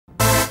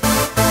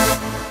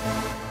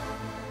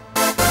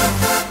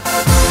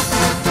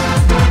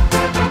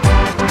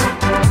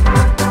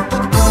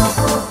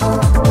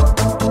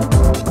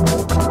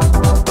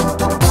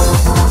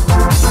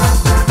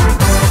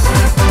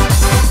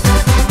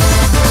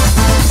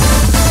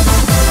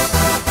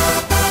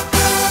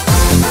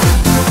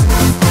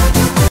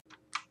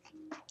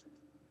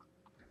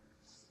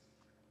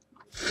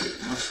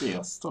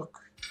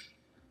Sziasztok!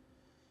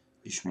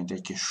 Ismét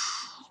egy kis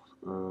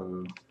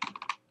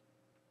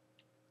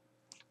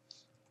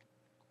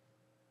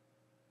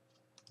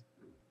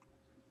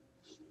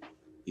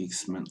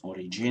X-Men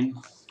Origin.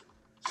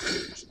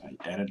 Egy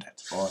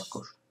eredet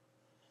farkas.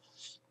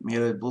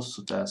 Mielőtt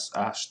bosszút állsz,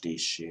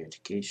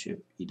 ástésért,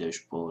 később idős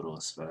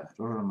spórolsz vele.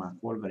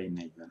 Rozsamák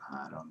Wolverine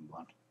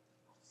 43-ban.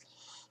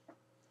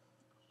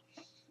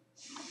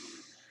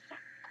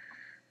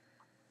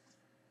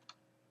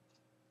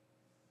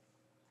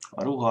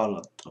 A ruha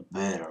alatt, a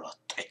bőr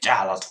alatt egy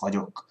állat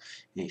vagyok,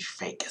 és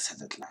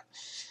fékezhetetlen.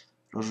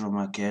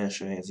 Rozsamák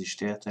első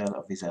helyezést ért el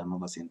a Vizel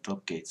magazin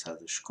Top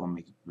 200-as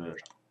Comic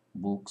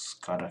Books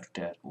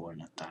Character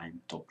All Time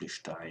top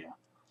listája.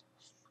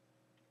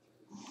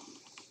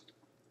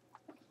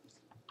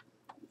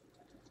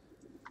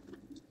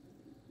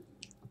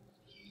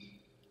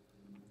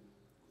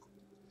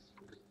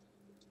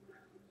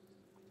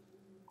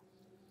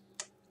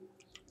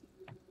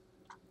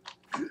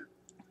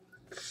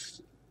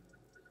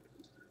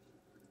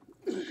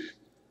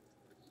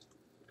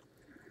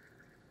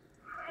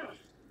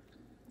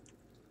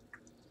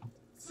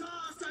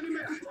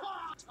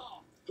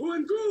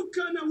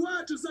 Huanguka na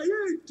watu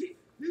zaidi.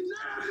 Ni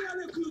nani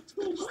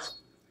aliyekutuma?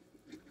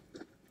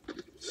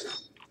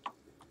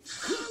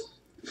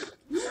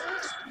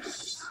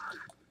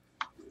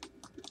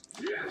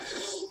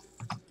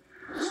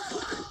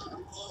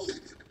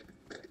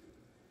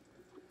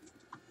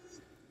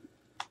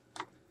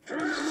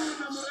 Una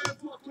muda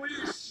mrefu wa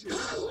kuishi.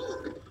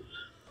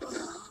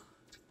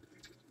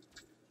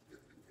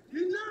 Ni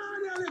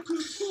nani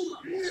aliyekutuma?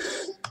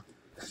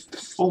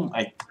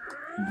 Egy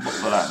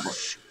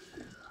balábos.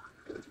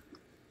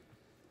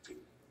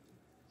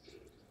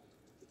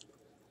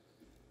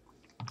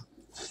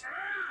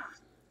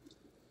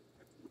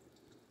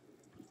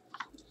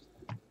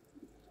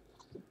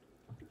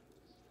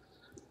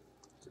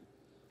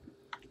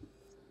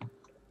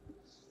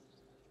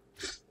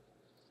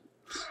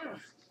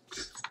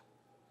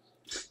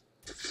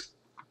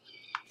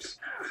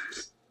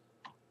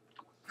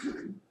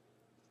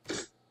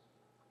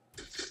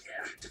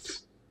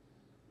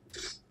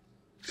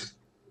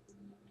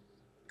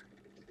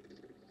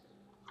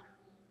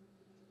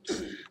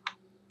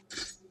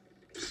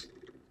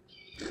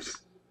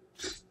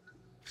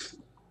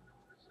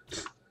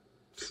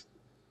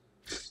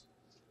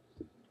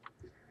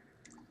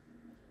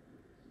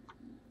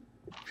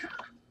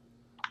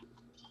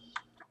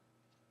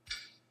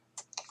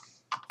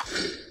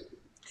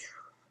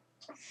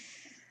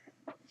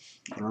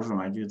 A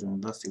rozsomák győzelme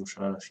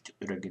drasztikusan lelassítja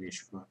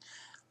öregedésükről.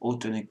 Úgy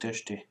tűnik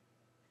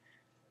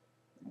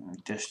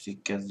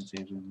testi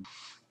kezdetében.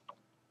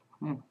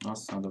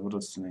 Aztán a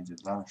valószínűleg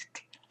lásd,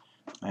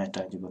 mely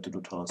tárgyakat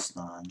tudod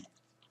használni.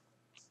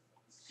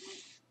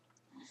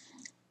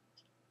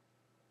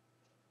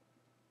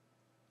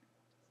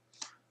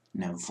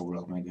 Nem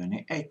foglak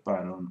megölni. Egy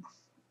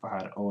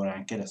pár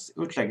órán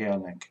keresztül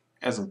ütlegelnek,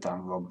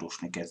 ezután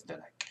vagdosni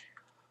kezdenek.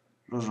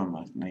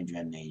 Rozsomák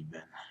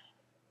 44-ben.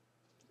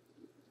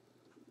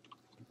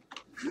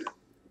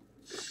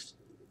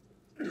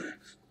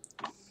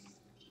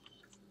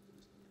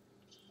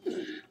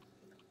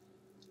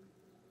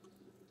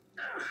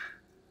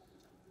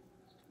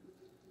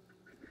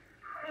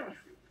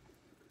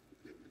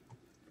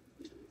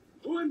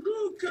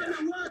 Huanguka na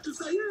watu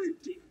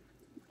zaidi.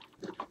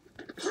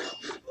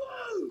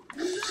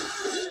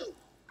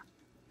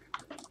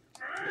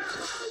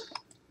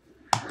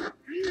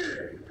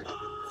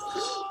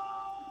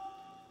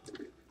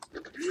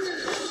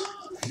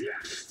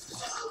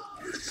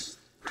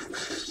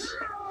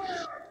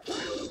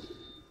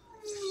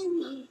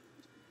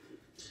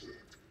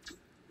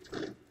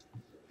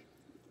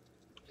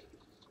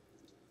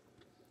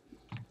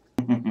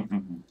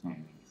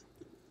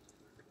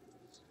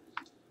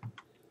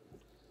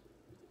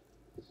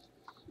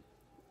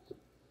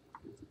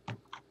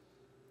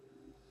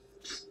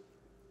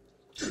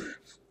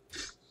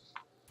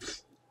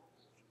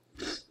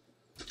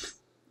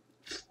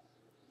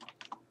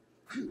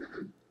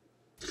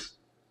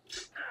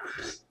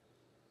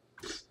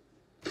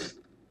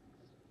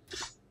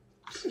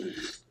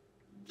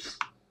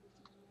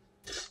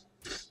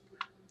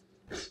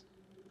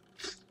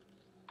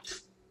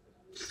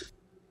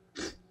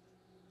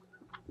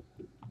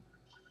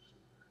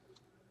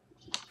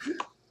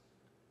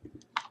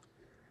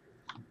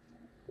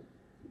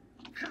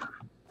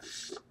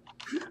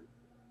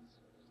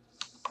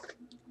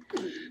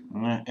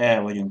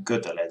 El vagyunk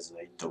kötelezve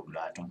egy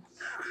tagláton.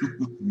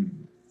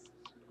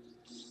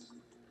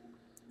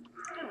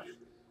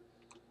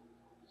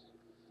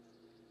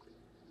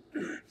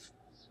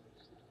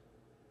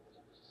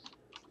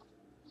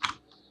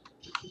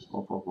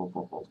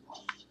 Hopp.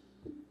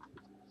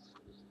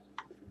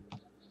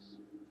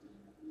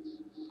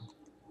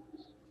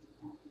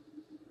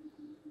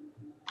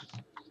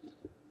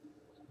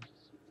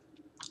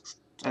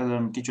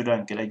 Ezen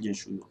kicsodán kell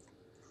egyensúlyot.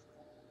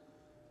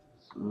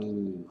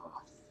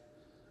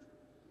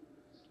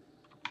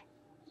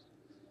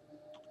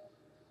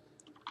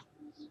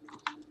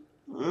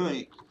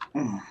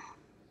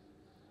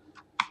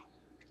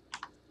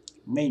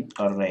 Mint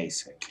a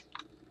részek.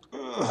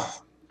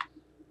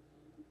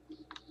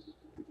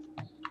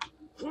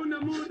 Huna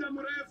muda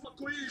mrefu wa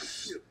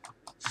kuishi.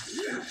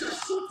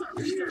 Utakuta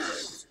pia.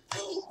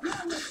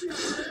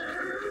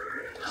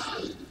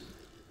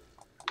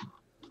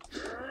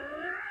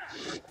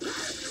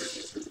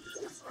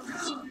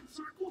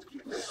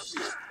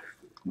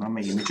 Na,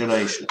 még micsoda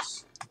is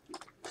lesz.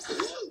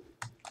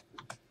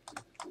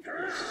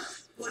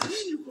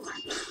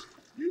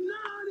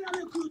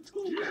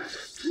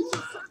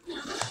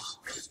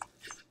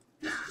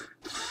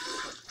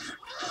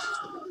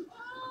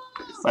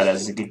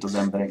 Felezik itt az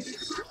emberek.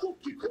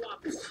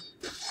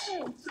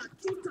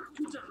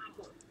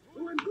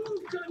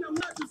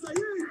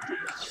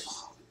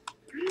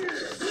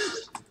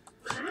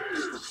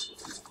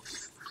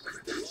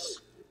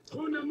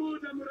 Huna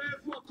muda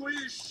mrefu wa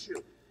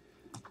kuishi.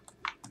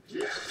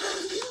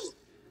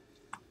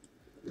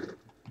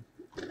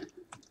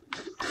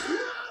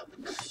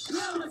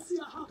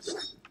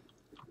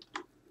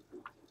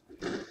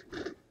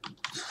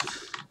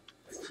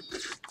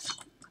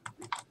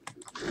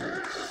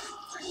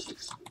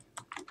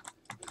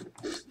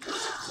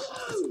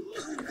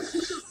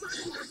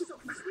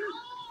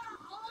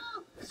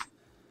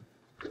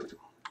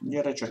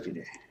 Gyere csak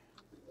ide.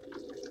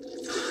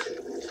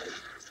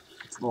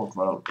 Volt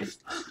valahol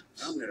itt.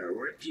 I'm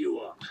gonna rip you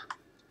up.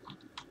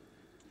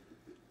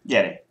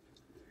 Gyere.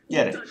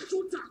 Gyere.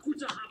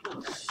 Utakuta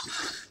hapa.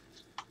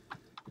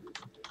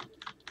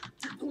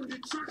 Kikundi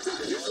chako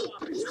kiko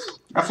wapi?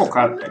 A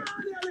fogháttek.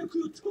 Nani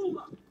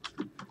aliyekutuma?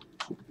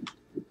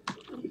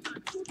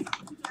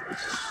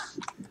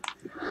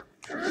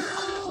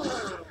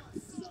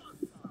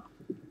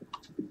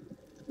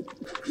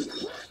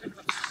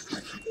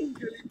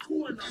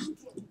 Ungelikuwa na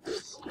mtu wa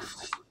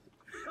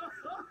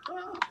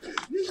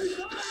ni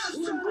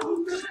vibaya sana,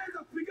 ungeweza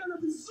kupigana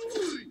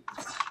vizuri.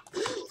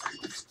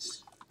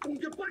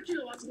 Ungebaki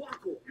na watu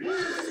wako.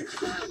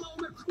 Kama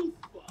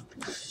umekufa.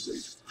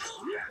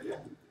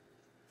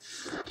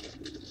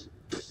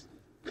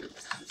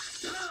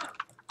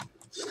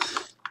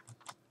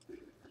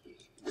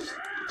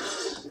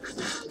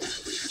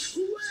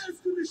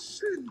 Huwezi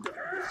kunishinda.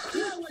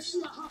 Wewe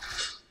si hapa.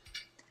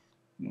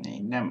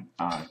 Én nem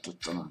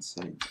álltottam át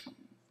szerintem.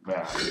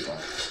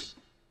 Beállítál.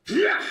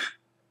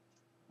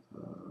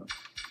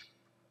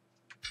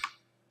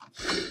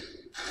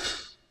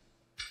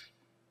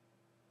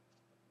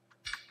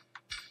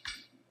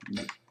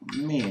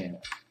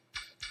 Miért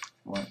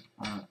van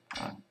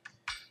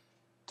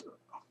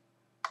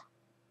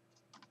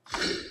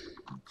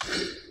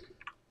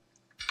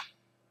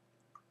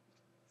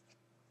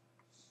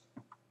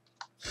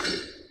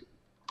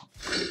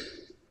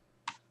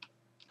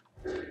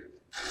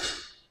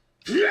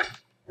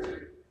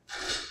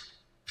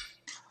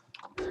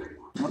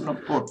mondom,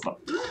 ott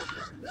van.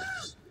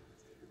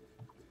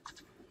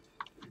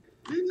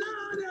 Ni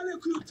nani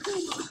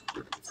aliyekutuma?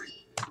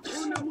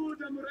 Una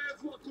muda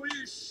mrefu wa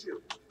kuishi.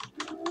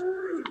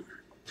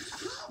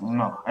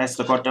 Na, ezt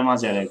akartam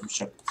azért elég,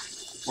 csak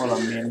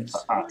valamilyen,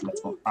 mintha át lett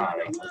volna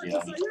állítva az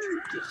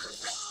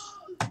irányítás.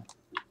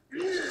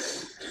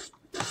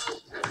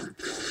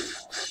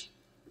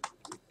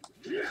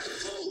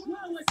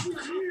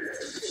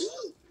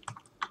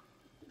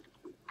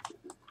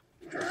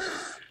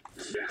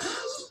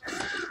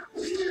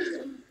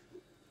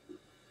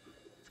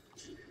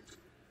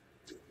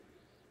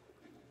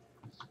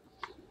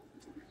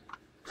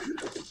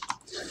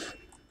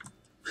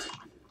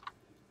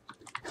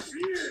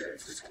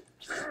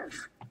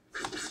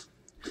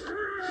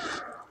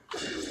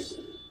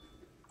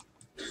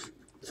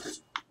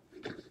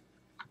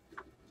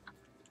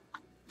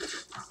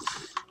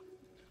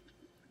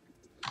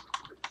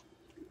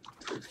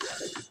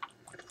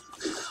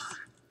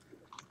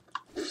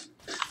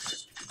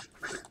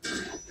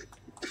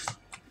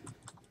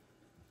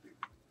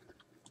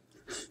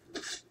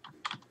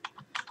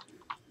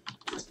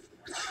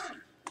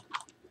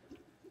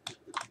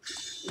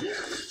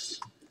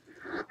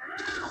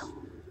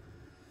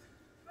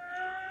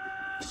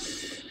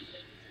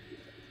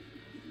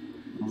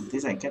 A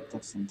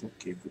 12 szintű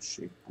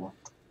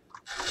képességpont.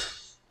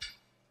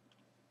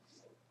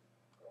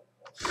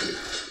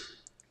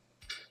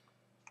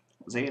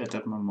 Az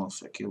életet már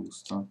most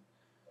kihúztam.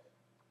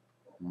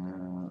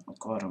 A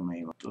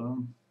karmaimat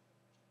tudom.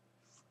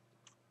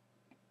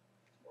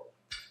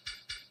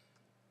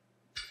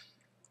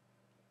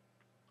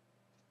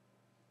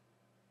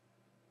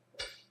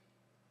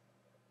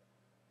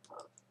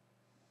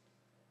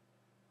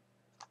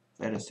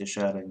 Fejlesztés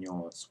ára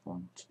 8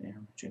 pont,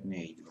 csak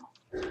 4 van.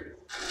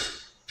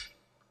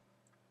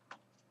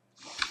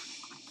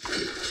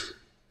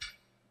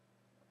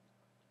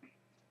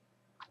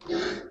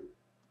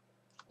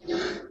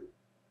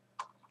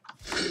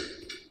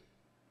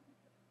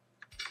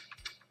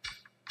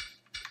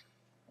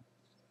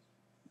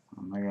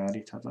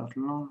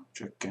 Megállíthatatlan,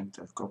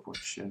 csökkentett kapott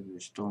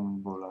sebzés,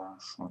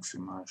 tombolás,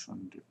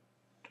 maximálisan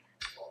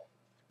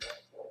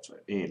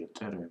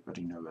életerő,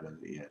 pedig növel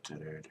az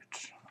életerőt.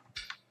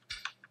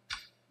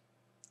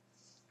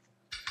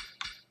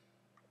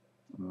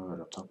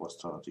 Növel a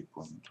tapasztalati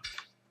pontot.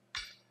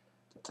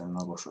 Tehát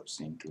magasabb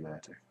szintű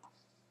lehetek.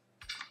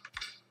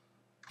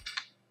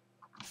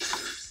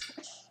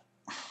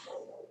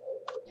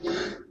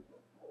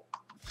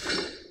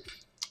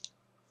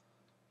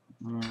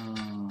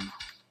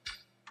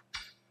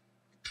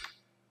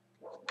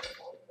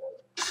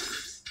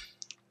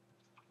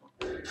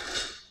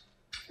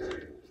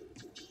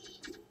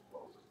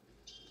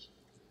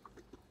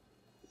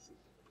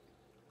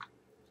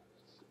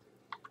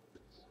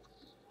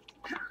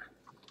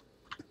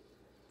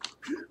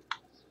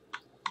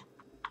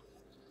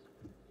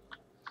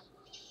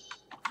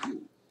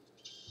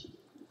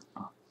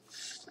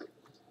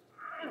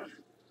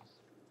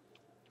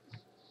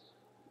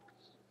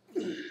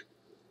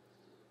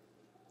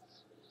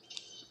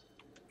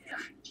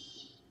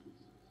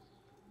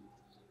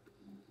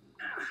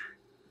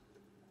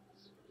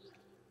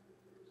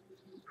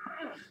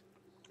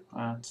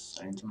 Hát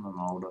szerintem nem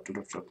oda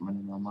tudok csak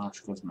menni, mert a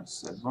másik az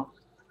messzebb van.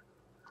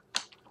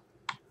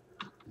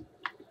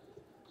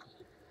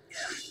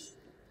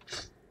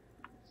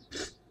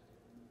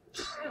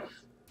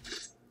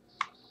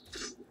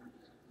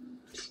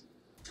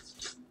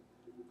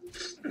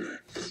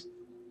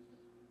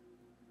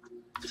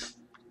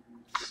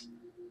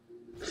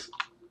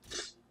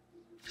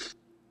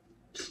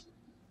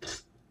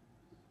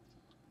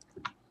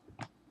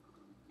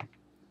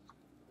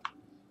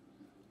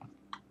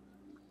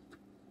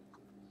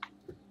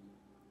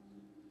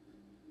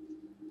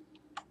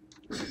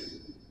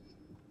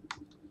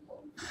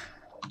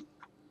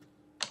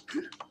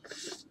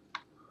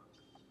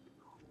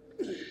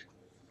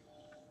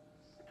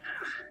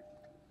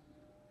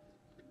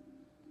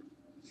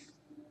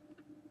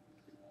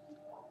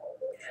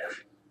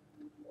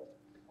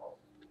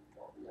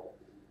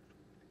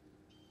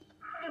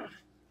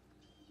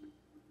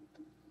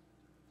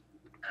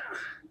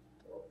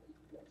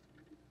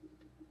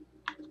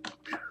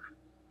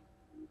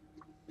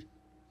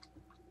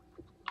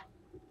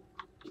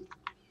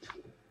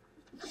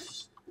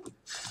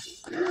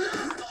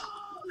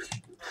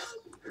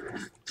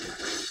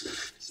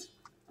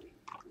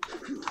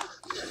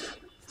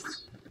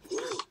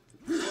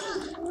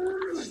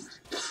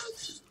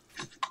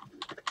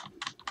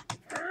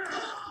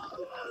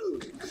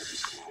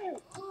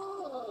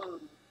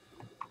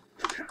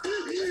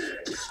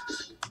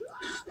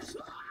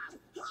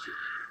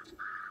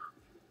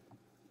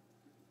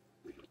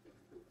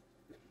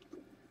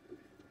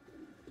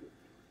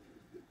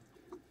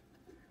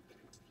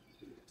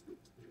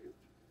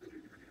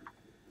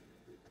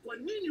 Kwa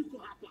nini uko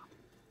hapa?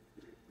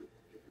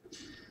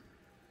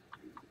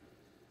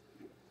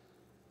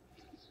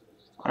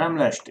 Ha nem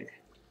leestél.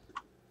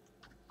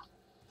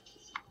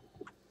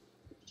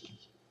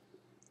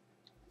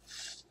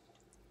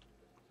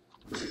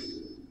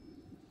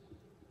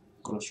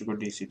 Akkor azt csak a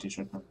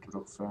díszítésnek nem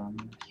tudok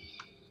felmenni.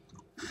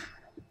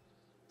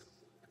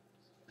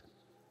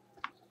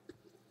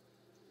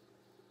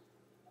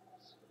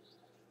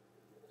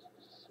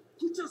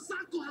 Kucha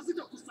zako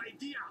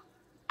hazitakusaidia.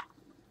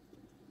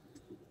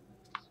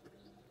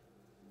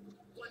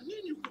 Kwa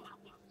nini uko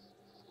hapa?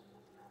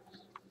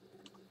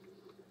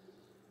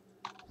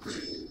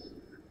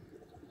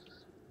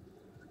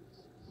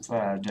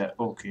 Fel, de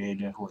oké,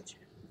 de hogy?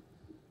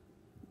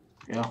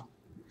 Ja.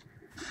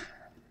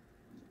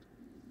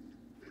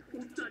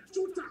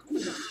 Utajuta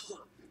kuja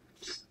hapa.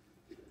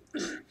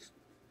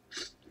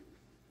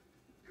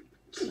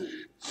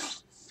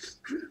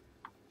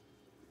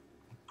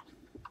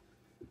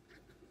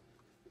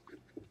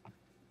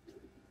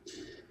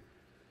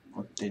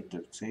 Ott egy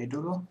tök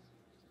cédula.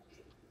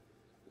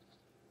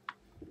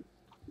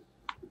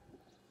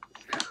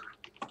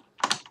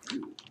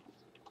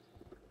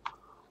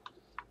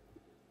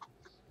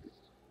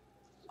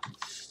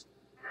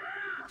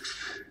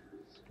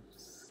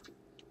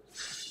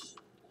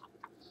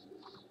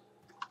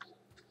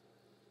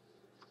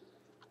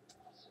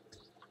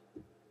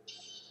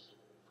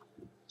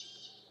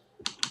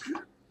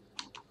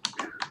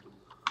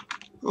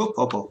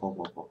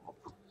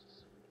 Hopp.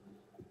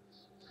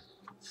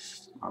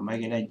 Már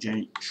megint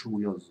egyen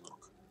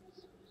súlyozzak.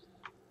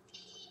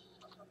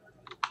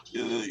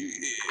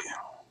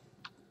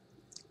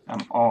 Nem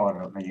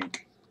arra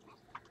megyünk.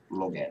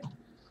 Logan.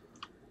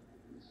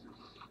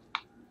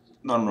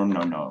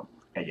 No.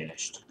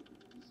 Egyenest.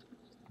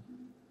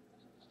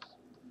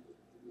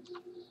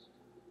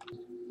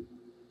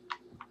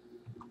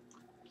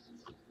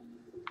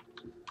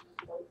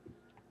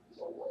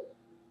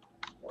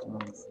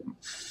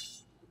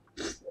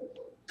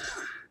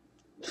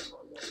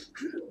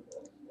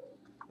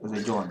 Ez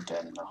egy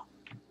antenna.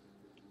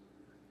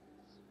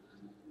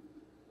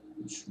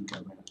 És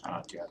inkább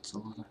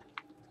átjátszom vele.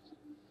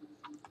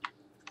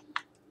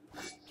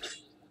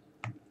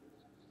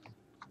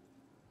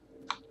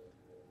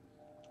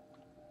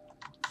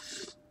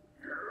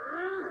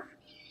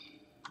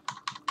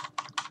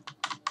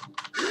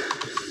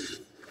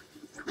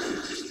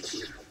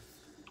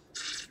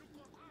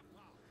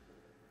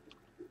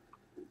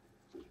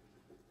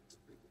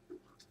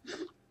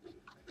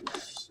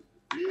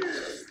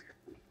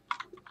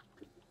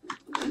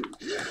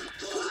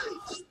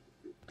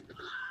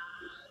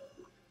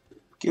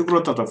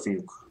 Nyugodtatok,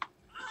 fiúk.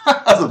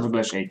 Azok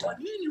le sejtál.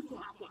 Nini uko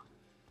hapa?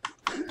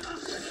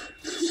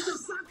 Kucha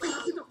zako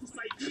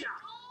hazitakusaidia.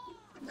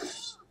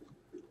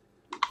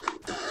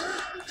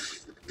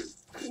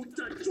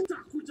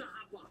 Utajuta kuja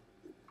hapa.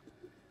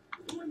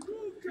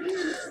 Ondoka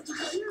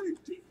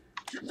zaidi.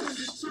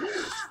 Kikundi chako.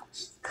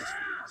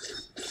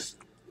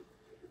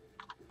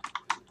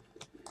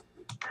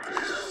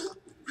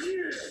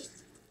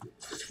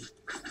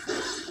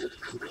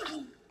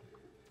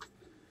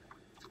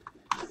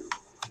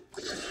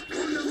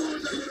 Una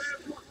muda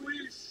mrefu wa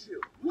kuishi.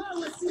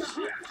 Wewe si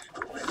hapa.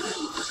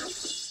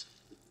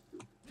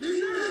 Ni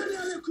nani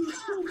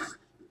aliyekutuma?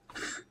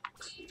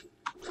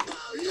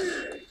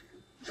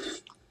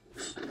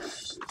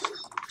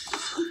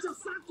 Kucha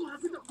zako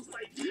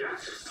hazitakusaidia.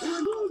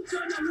 Ondoka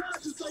na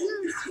watu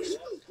zaidi.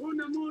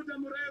 Una muda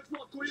mrefu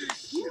wa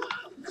kuishi. Ni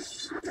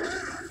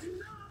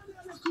nani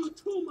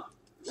aliyekutuma?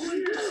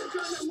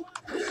 Ondoka na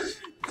watu.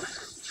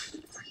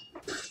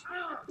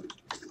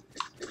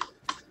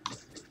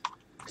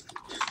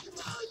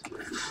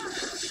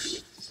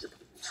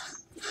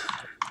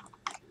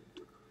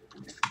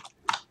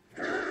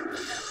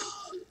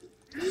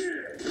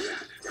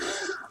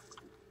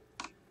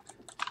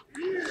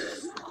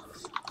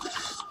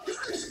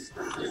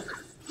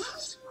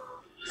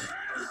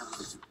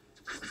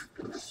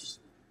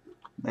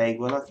 Beig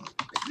valaki?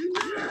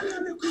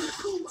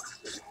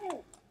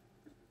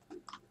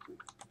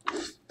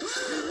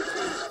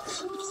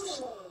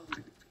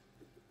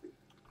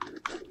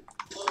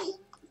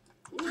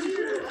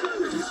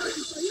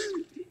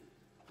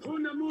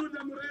 Una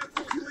muda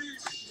mrefu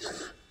kuishi.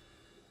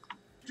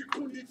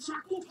 Kikundi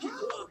chako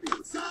kiko.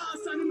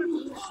 Sasa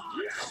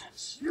nimekusikia.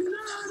 Ni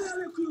nani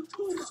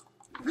aliyekutuma?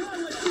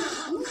 Wewe si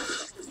hapa.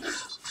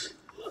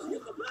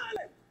 Yuko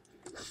pale.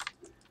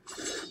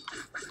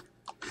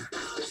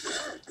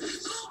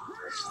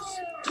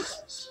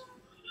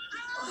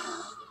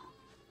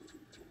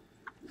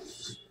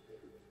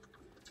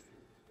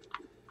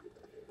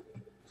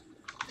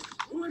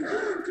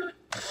 Ondoka.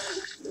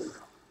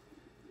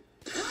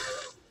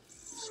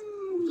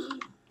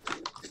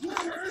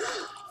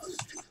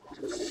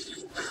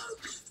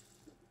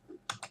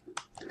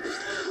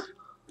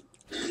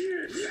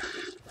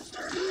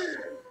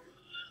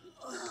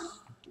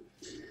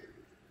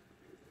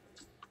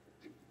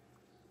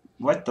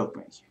 Vagytok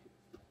még?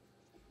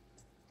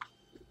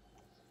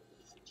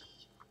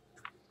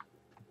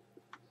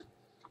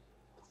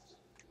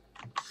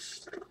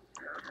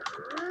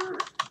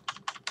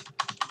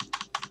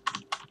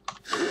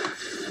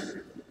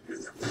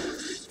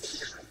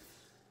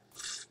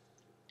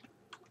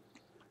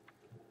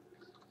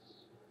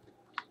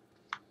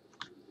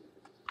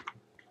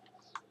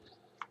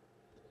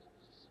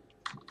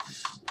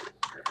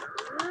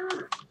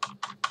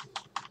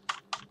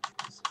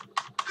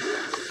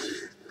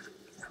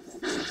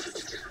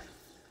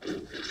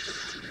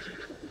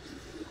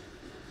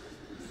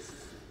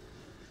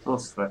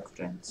 Rossz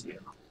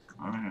frekvencia.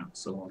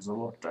 Szóval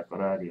zavarták a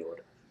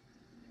rádióra.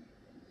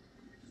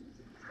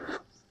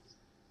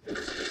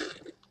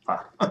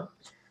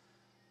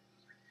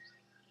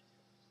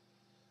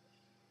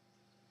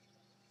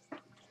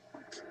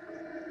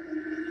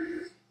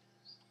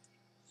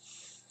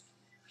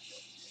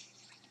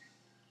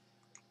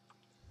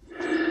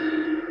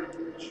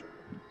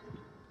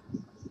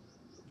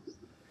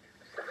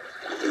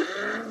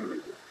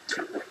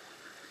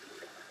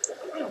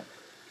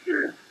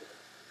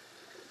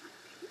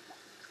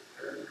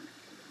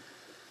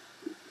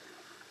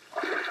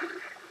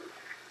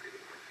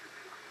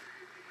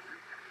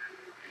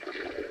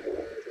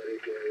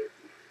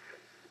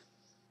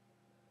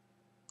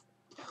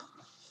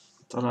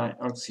 Találj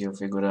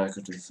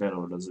akciófigurákat, hogy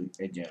feloldozunk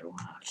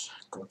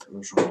egyenruhákat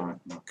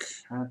rozsomátnak.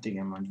 Hát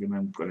igen, már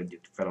amikor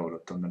egyet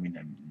feloldottam, de mi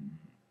nem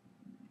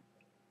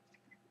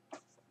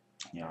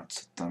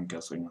játszottam ki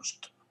azt, hogy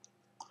most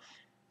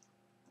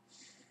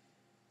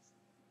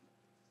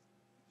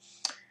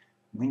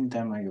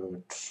minden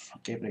megölt.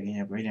 A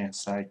képregényekben minden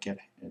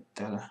szájker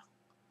tele.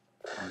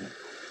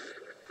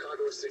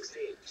 Kiadó 16,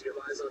 do you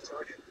have eyes on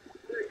target?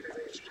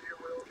 Negative HQ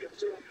will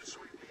continue to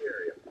sweep the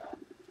area.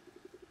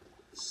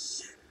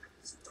 Shit,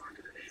 it's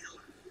darker than hell.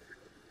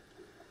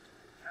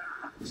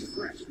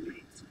 Fresh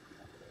meat.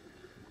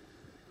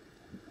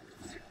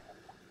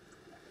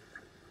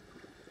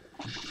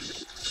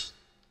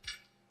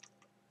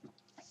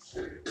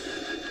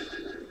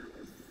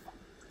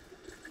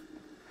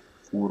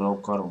 Fúró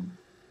karom.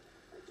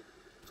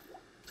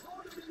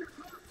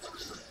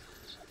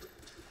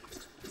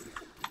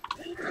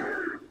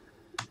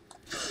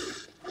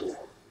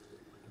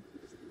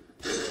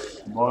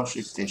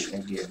 Balsift és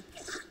egér.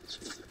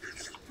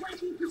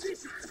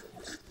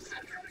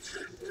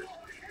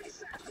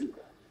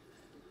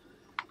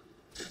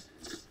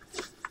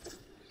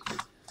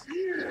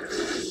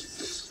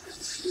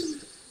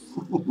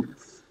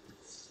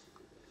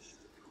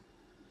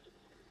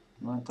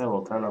 Na, te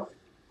voltál a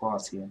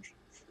paciens.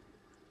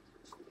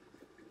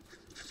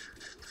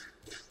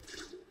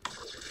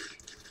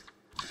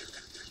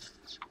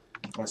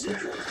 Ez hogy?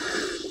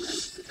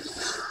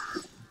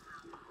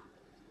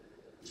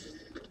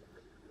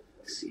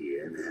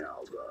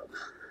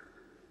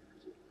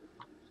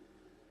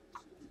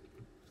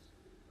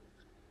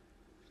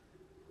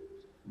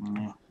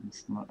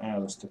 Most már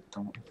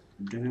elvesztettem a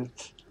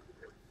dühöt,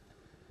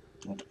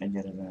 tehát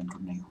egyre nem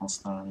tudnék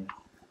használni.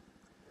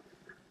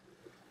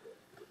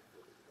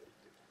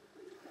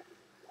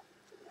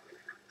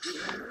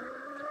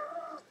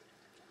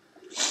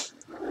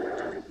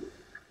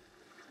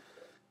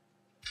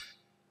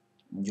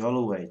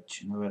 Gyaló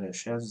egy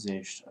növeles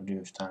edzést, a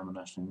dühös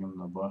támadásnak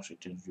nyomna a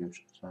balsejtjes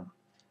dühös után.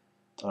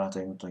 Talált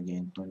egy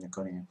mutagényt, mondja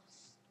Karin,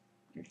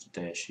 hogy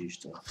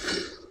kiteljesítsd el.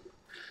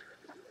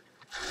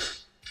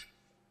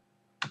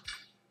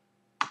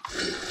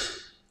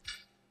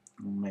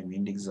 Még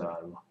mindig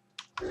zárva.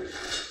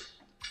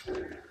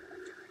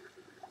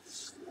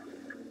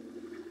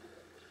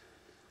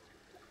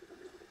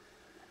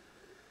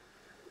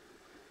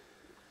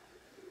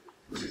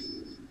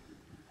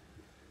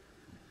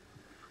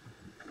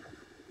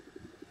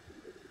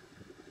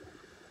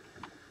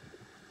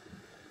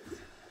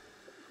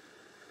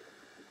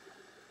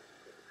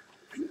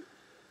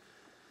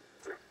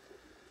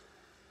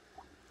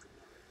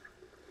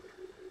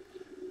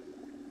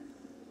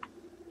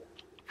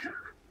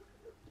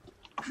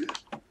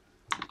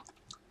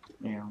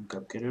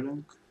 Inkább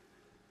kerülünk.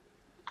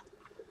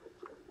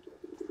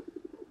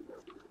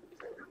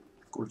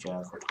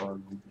 Kutyákat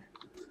hallunk.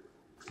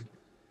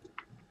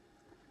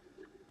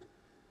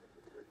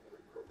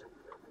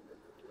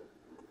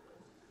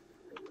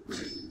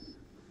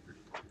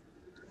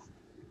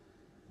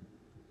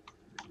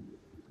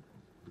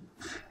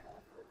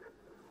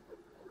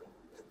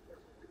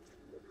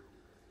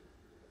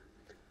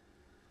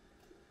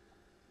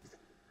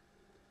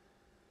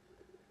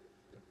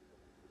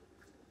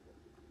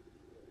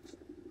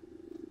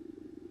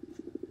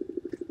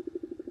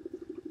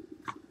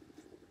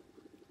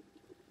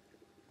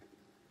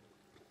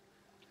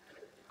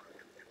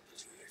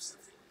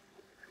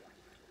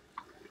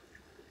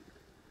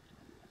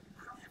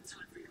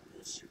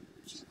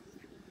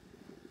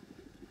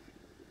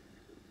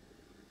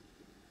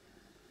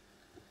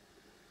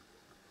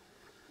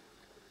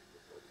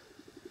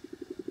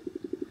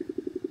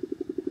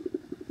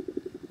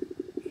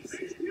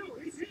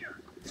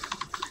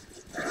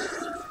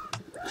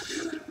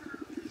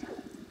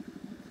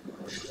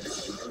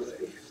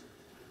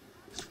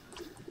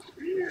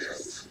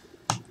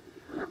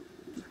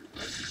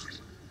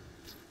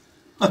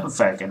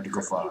 Felkentik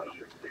a falra.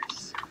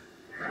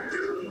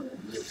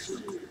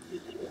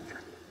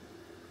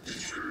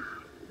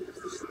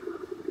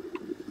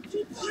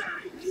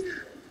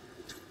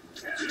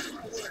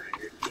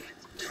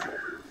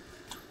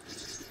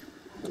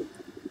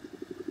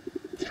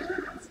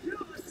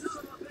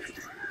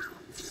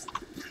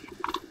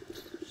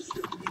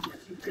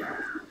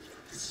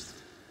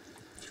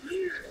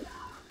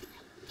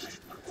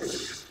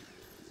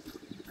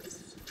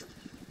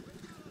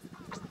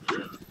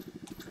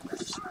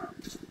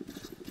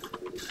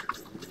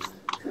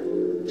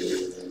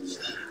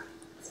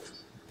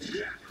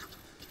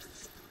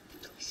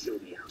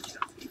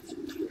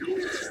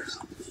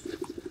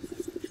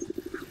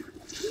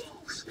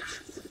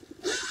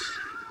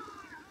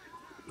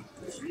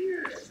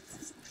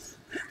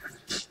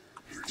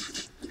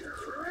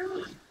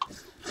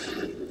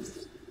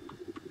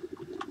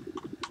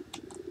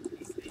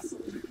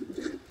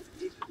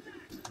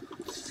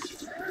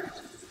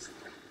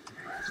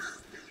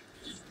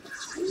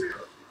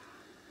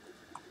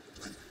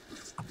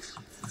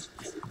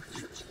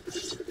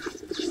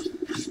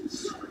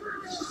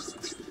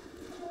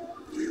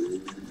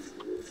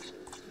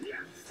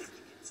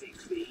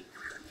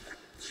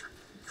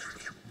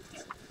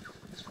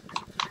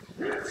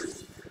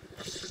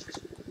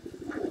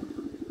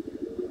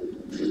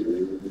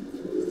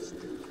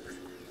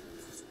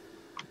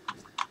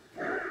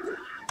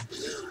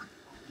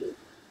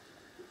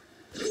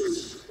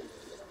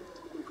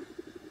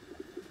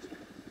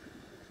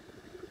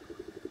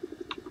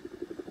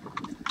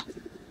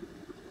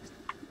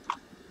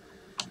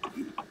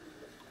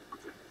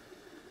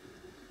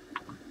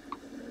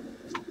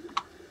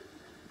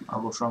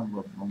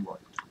 Magosan vagy.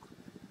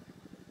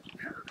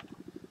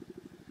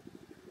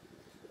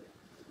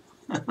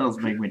 Az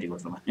még mindig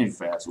ott van, én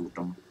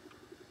felszúrtam.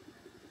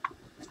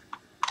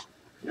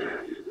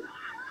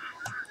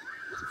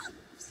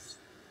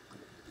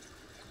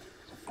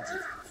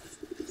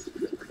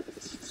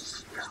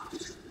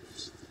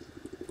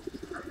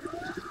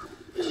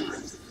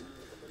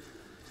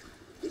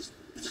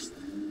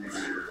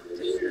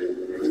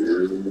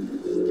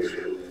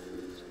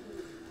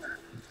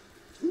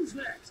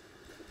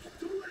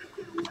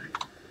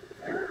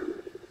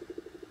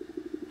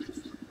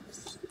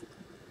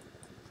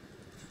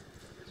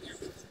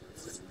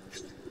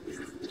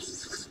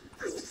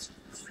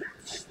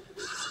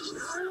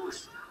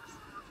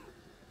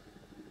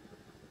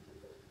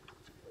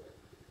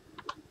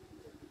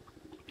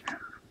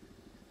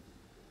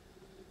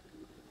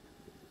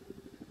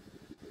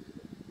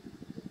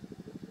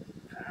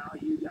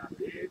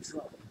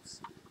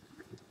 Troubles.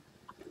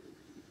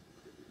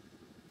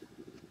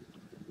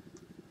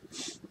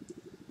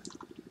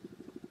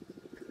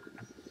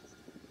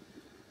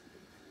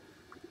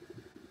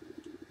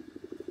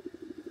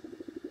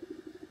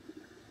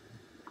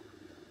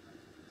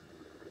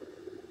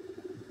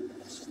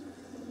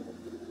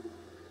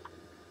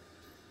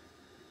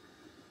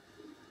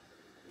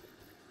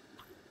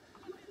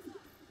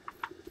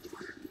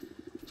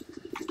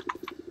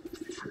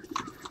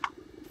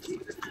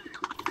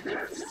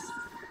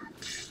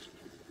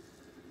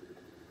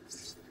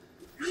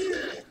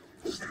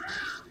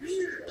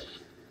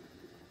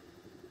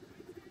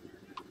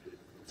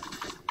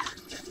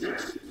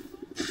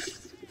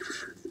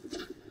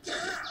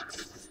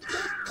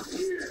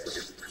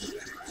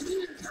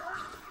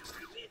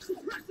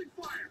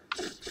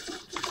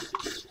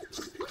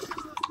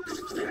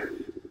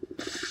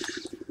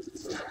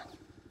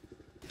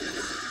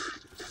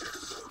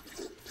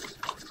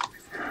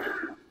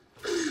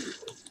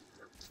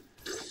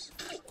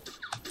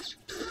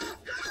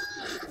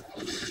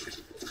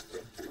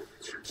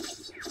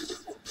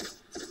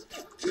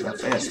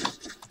 Befejeztem.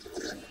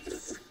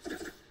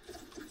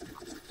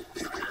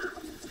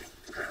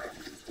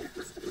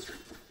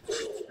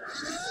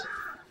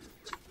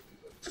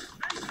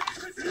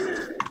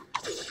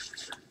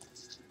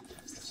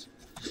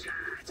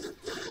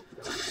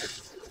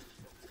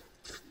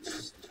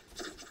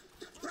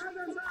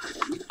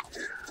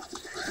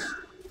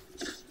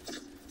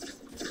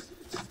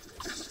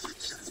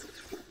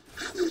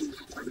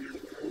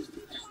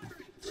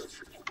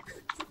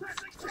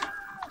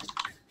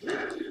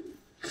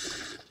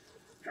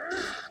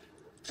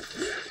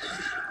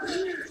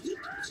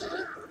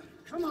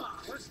 Come on,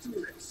 let's do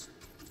this.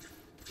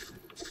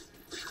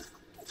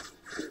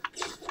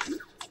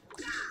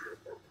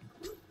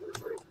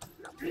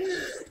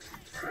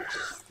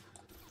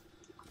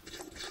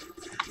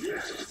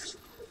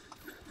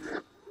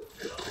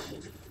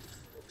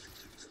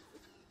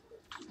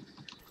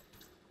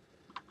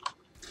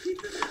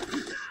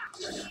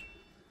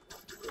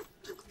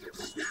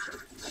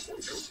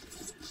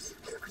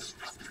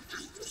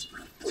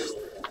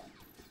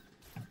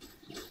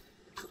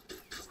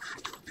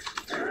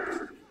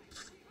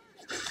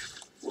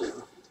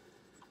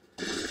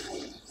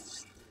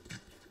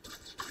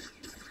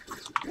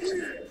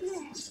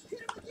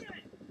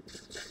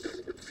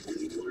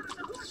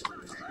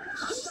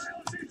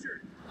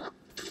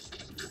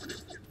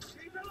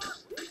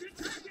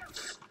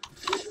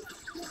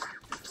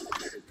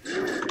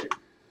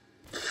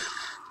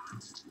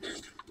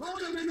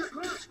 Hold him in the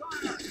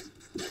crossfire!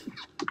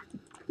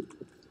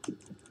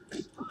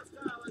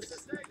 Hostile has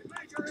sustained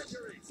major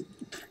injuries.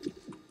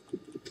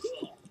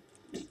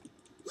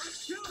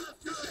 Let's kill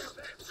this son of a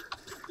bitch!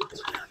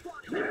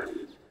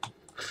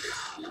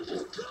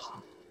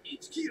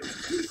 It's cute.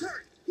 He's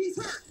hurt! He's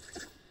hurt!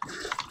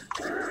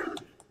 I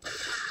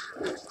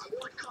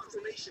want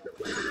confirmation of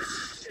whether this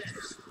is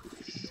Jeges.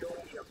 Show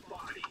me a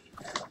body.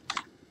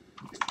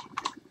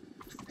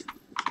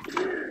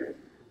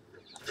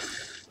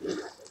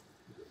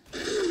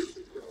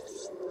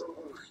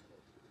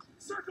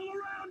 Circle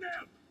around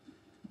him!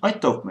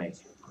 Hagytok még!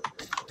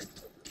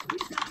 We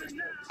got him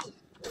now!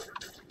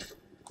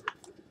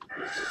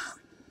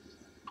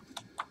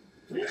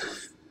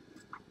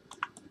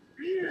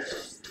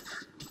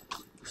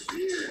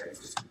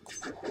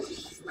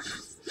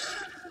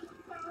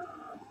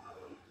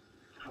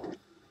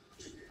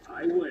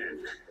 I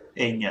win.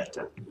 Én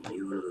nyertem.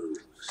 You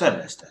lose. Te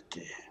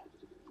vesztettél.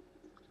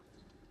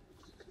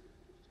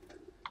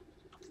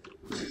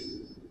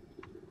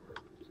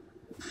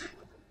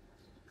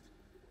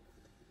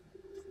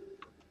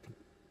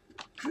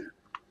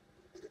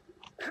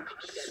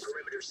 That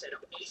perimeter set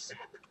up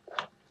ASAP.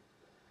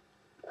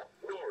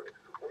 Nord,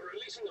 we're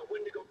releasing a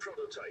Wendigo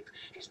prototype.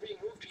 He's being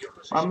moved to your Már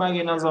position.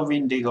 megint az a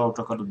Windigo-t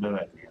akarod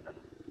bevetni.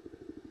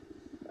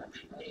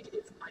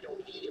 Negative. I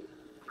don't need him.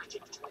 I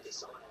can do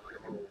this on my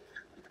own.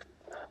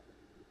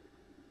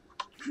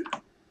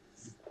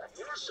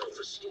 Your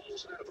self-esteem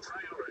is not a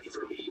priority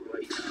for me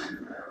right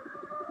now.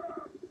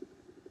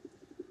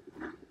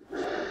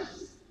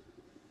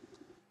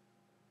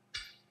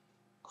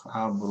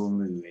 Háború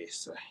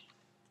művésze.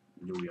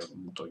 Egy újabb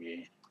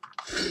mutagény.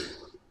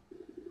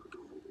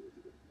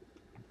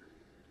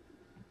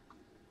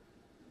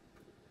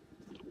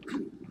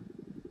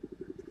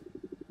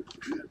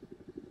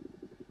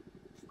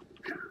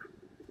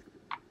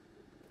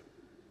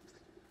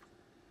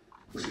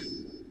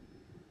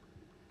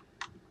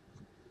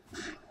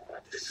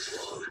 This is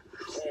wrong.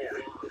 Hold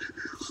on.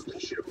 We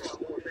should have brought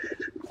more men.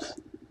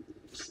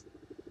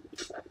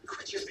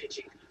 Quit your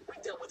bitching.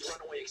 We've dealt with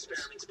runaway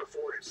experiments before.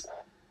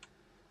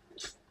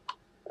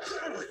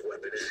 With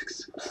Weapon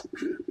X.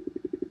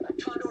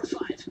 Condor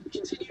 5,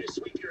 continue to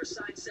sweep your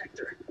assigned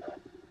sector.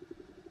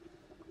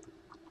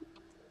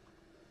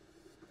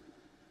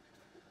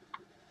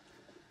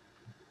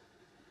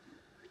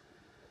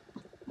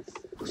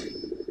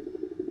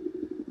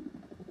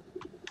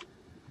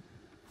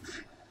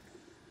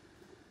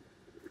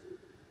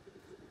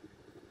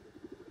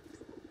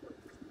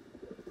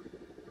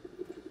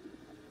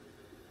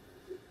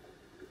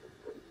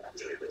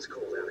 Damn, it's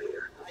cold out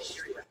here. I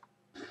hear you.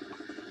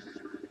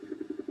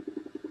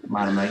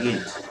 Már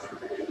megint?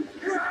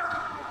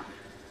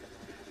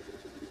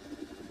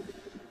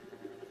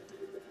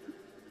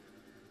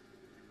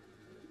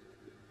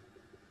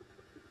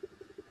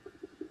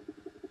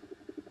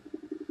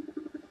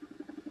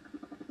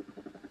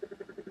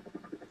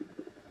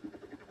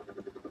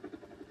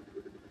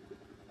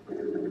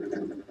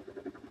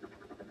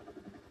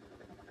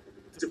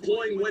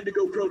 Deploying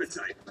Wendigo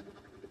prototype.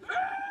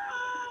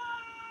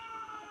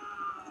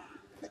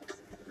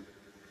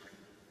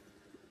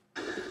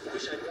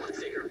 Wish I'd worn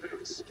thicker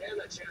boots. Can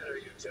the chatter,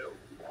 you two.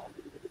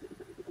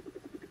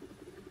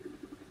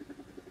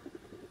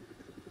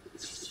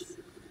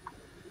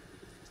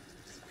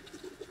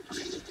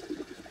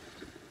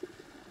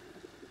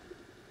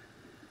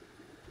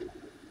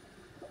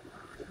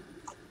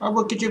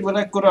 Abban kicsit van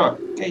ekkora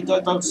két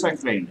ajtó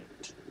szekrény.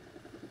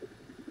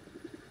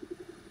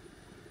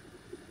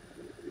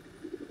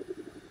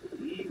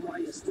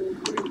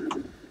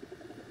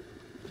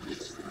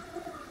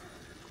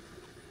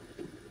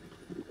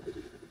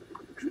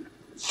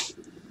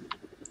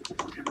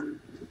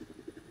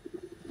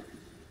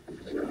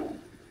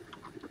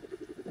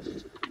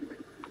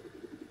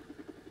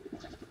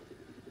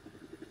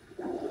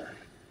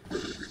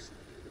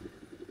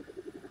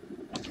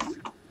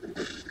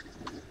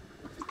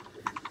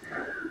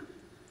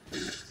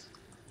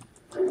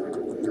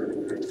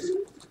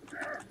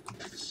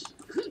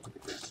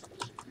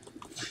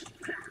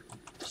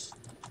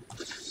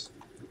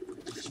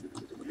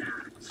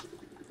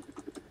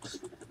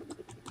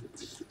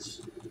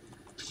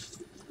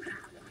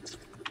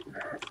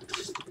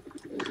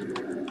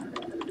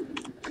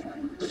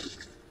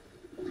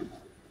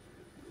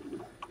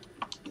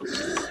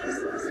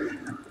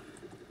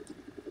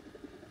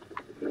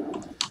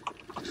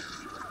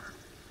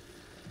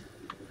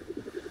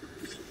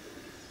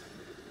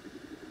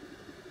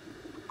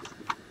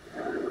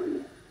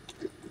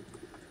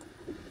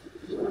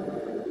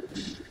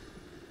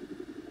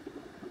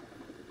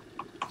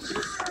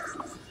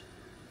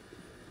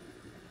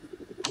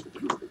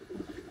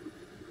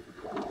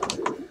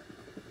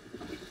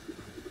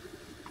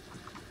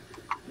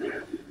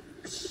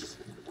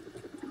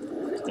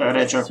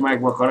 Erre csak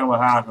megvakarom a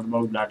hátadba,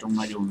 úgy látom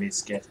nagyon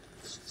vészket.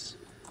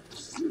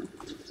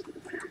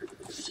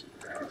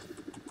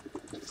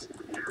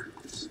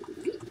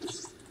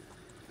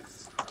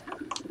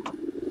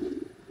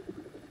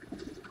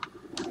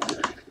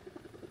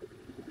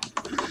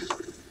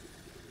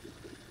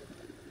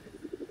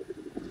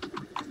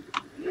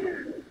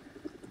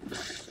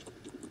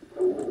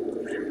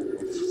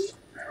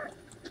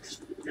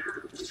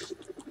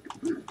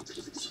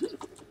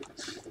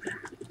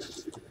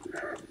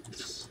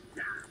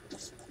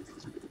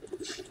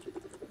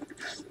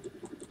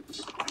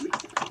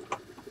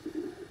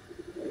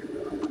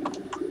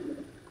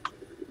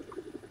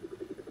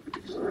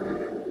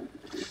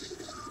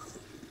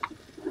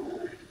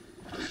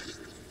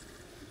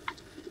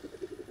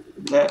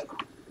 De...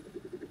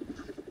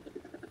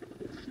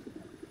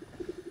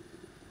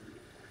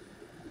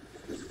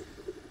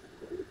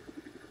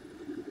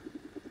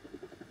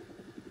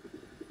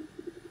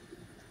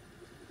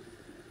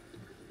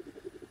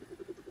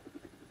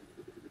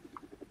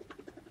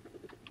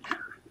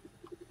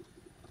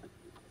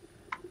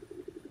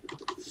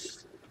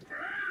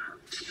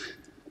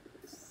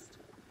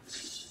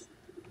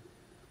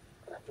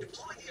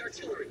 Deploy the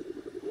artillery.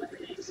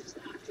 Weapon X is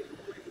locked in.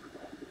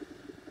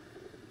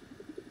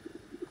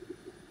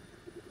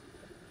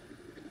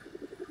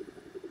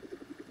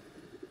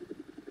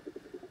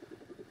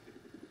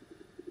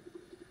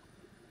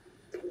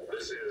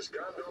 This is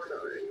Condor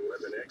 9.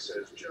 Weapon X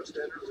has just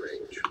entered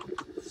range.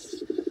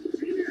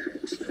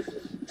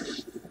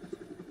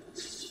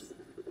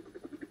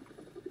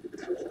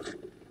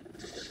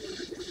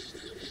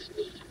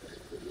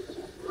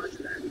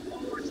 Roger that.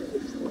 All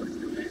artillery stores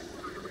commence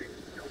firing.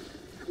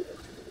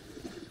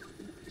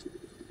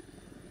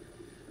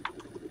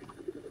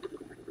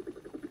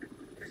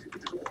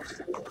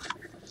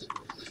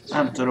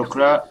 Nem tudok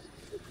rá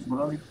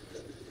valami.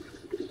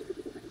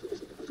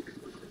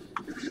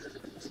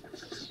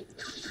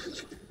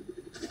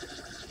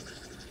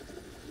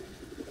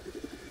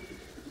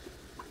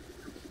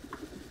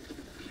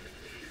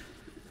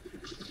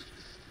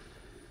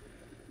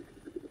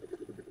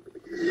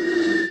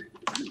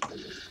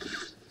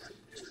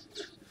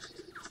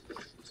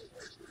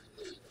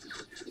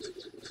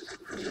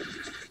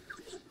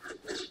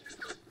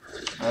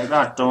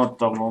 Láttam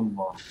ott a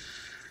bomba.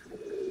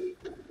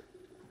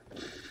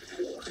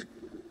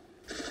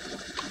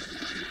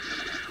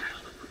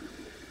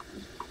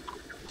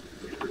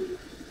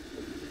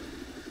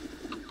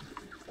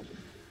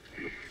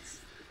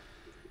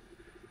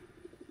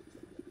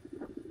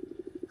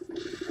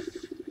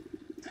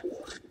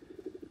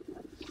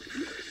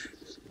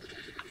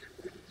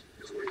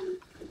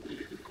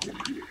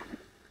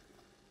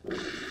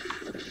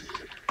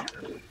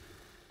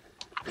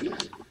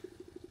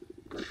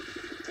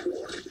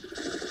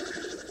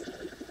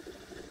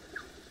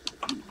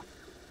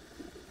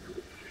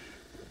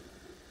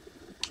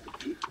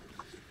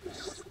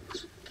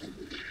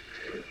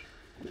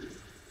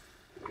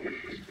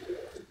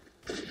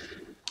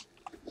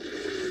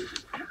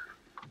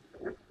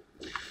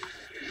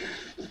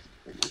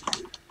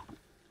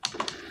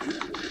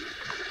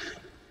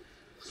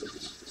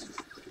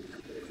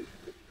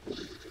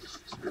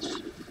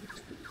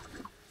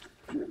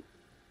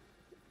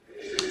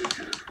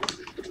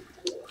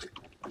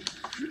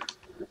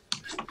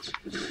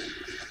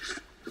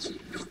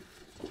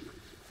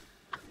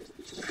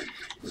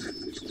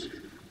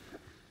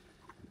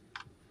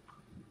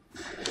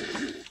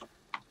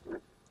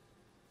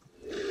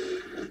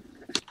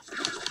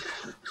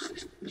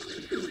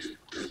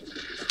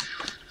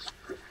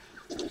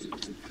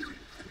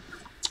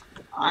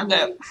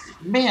 De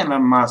miért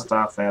nem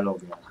másztál fel,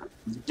 Logan?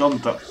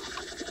 Nyomta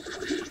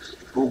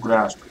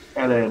ugrást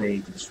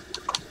előrébb is.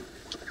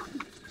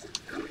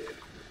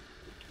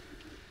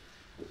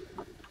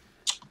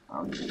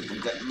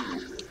 De...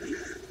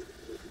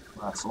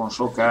 Vászom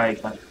sokáig,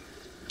 hát...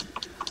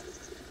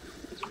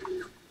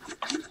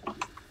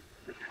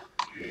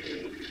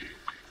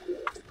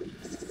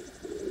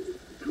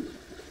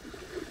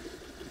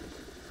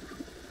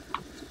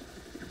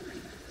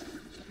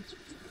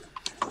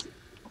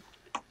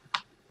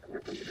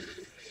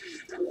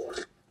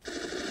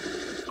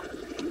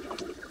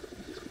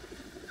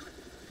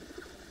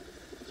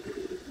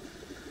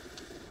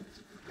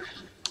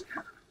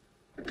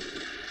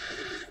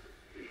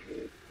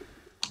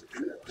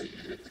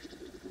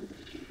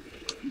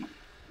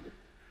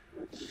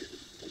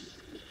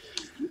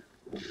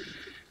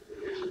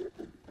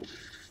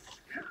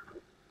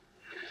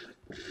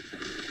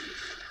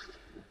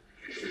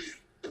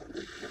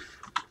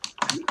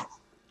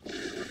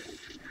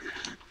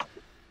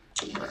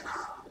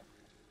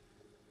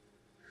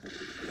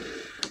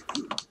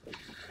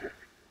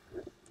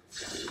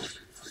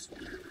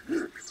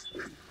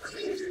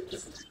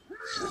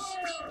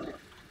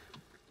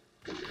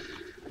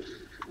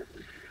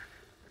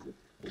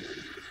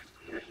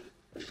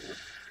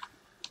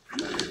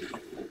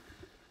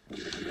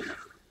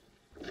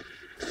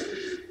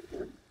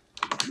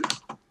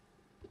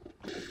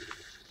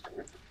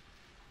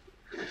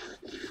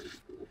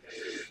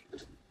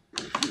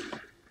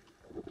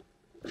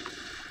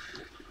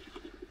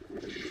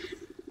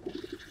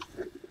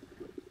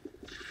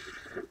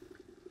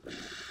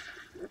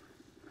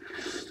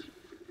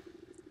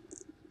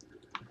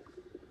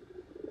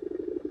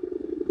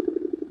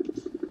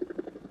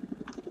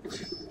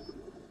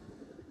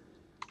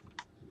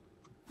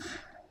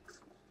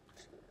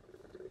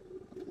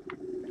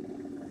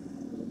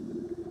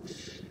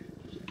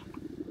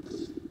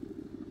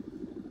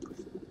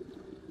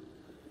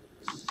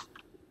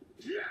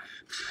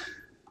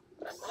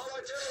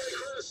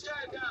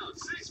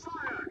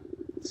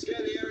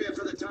 Scan the area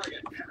for the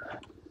target.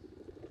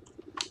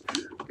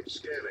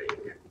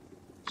 Scanning.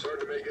 It's hard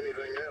to make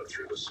anything out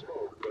through the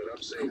smoke, but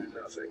I'm seeing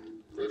nothing.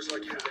 Looks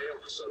like you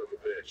nailed the son of a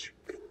bitch.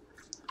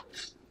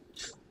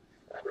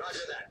 Roger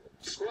that.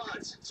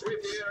 Squads, sweep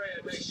the area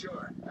and make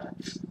sure.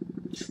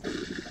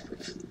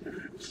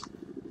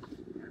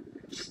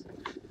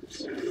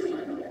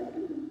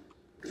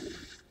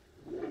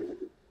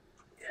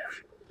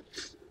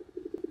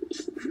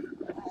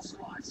 All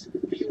squads,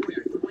 be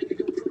aware the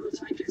Wendigo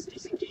prototype has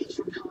disengaged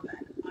from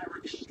combat. I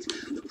repeat,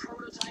 the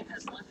prototype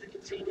has left the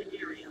containment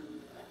area.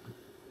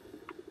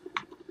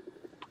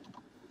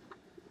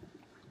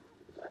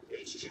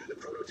 HQ, the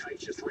prototype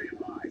just ran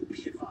by.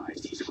 Be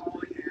advised, he's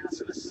hauling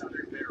ass in a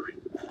southern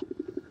bearing.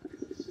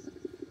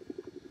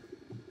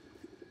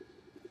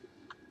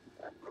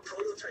 A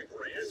prototype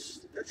ran?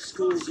 That's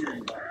school's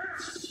getting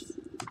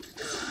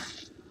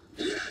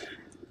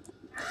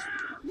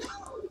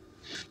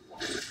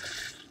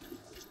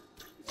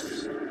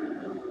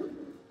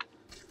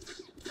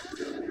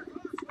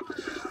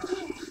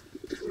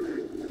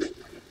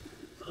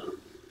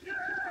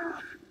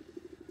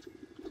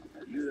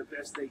you the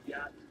best they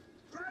got?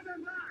 Drive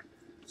them back!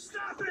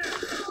 Stop it!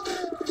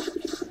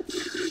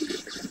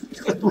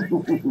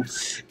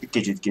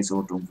 Kicsit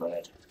kiszóltunk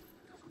veled.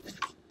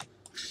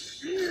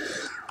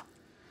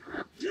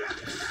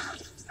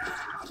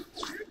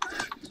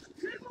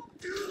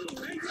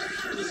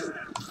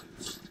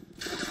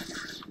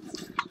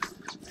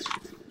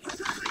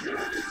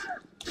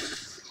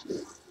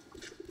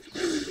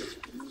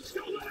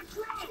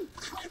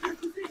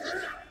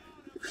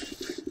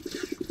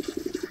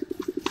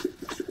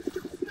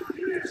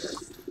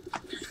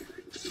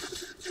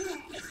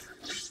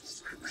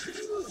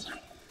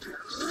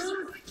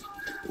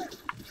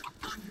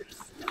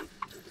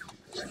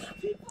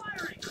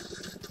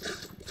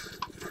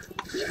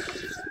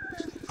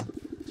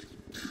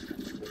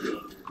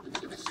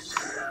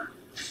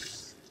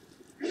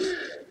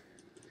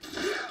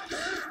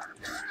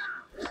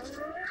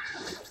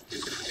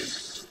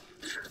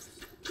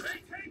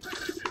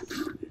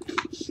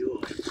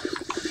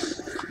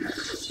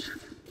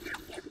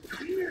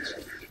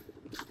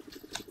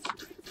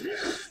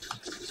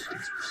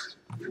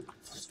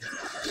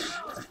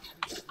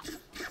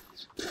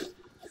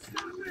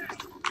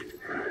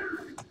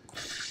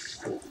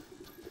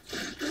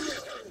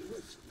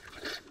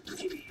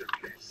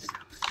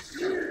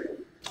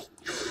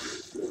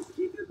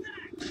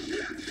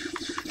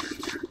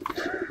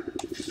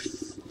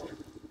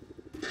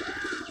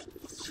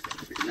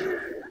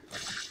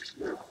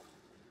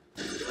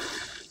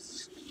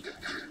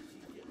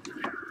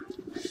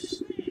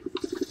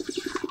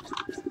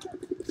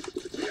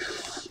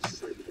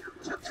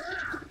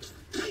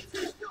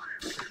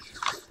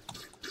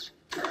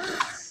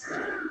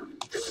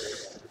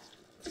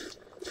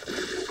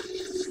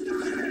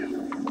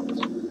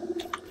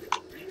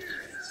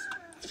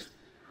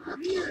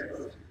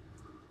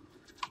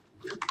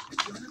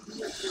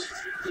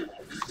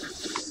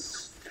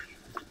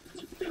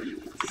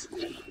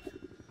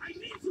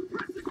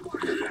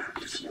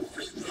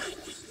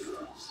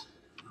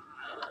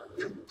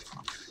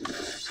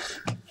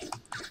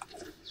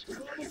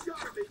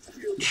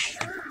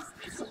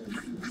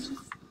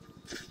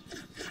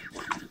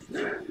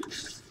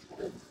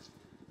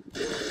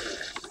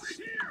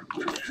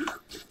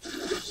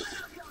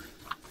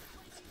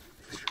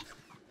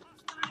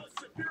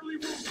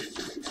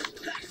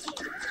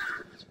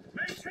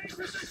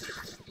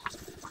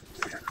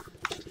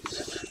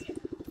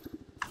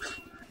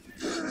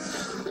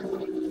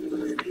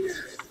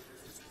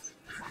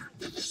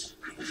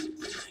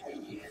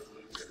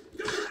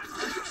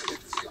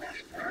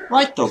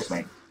 Vagytok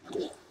meg!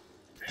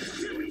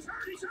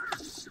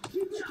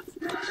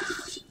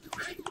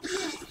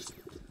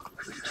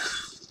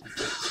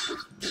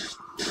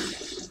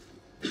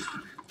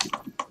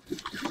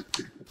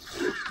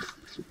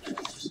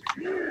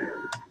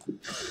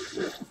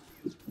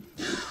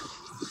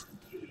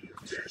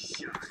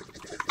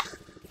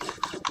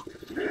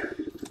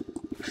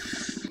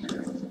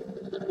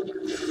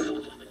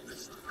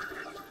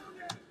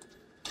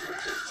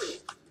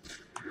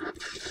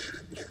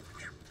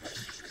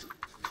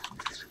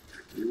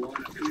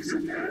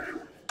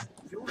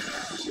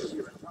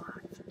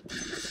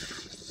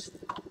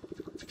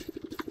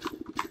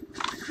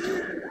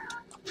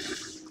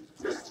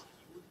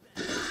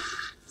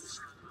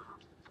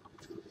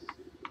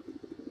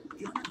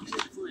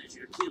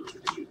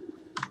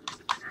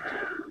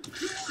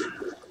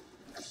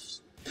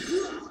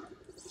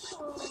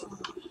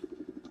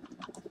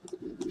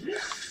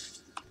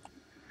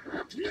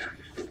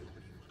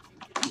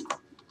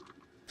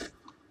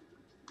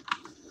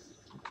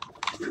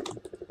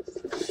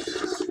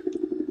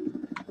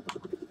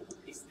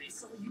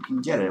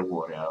 Gyere,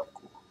 ugorjál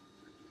akkor.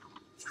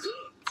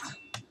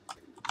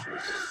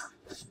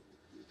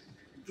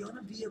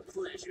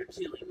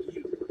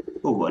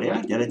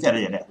 Ugorjál, gyere, gyere,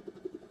 gyere.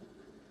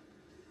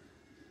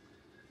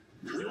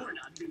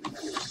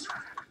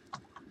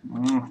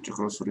 Csak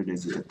rosszul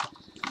idézítek.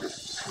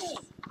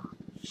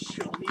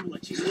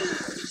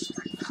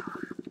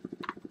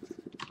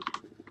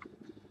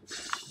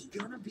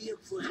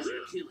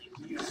 pleasure killing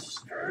you.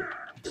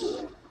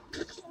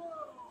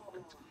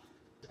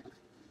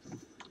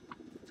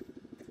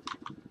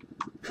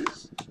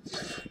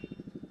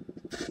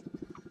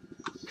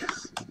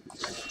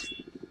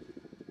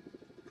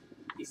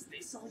 Is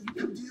this all you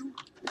can do?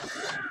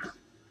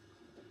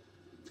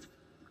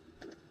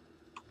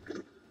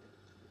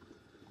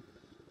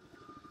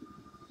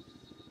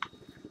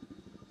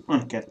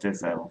 2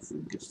 fel van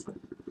függesztve.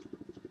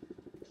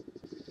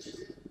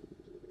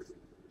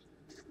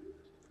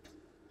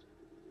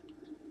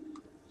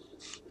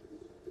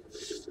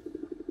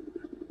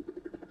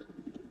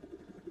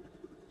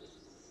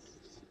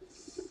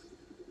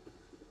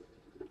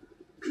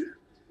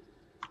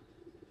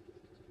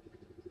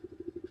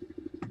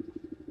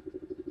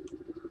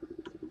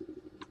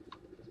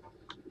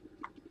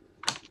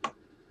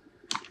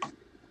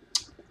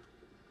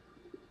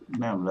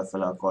 Nem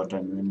lefele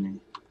akartam jönni.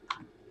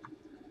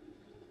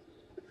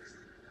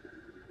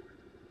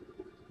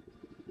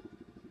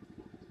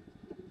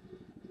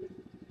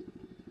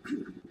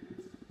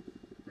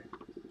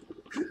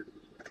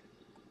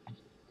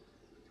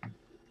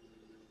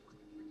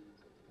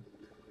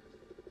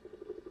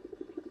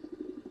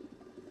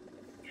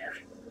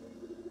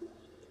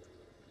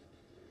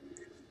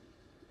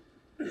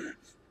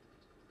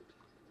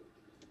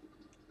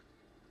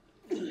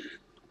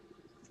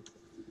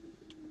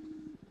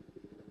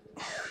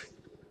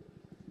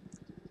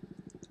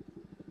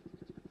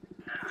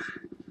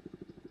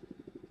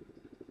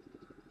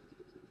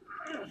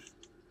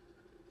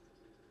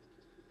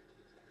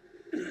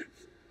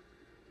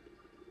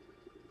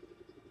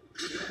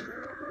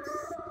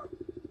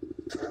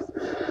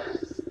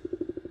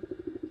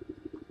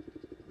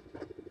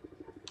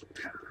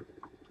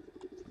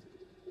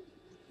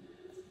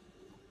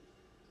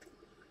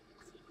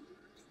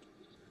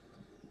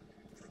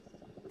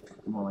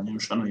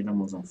 Majdnem hogy nem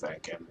hozom fel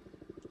kell.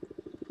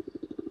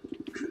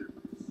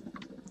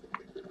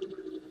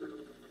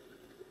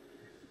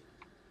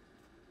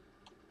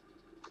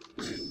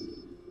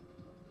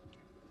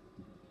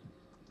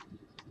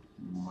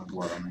 Meg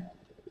valami.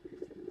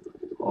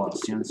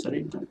 Harc jön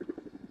szerintem.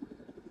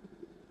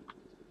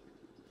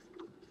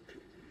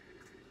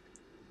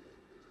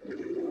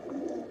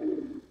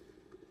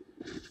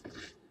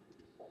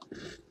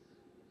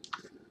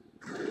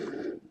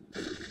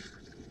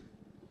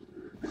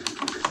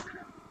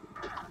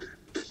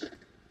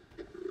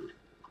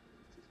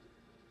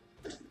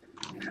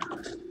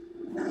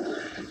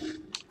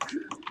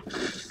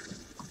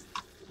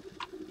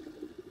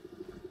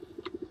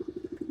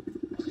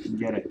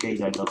 Gyere,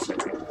 kézzel a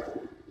szekre.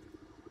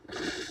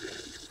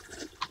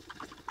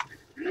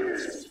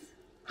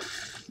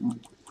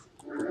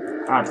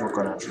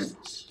 Átvakarásra.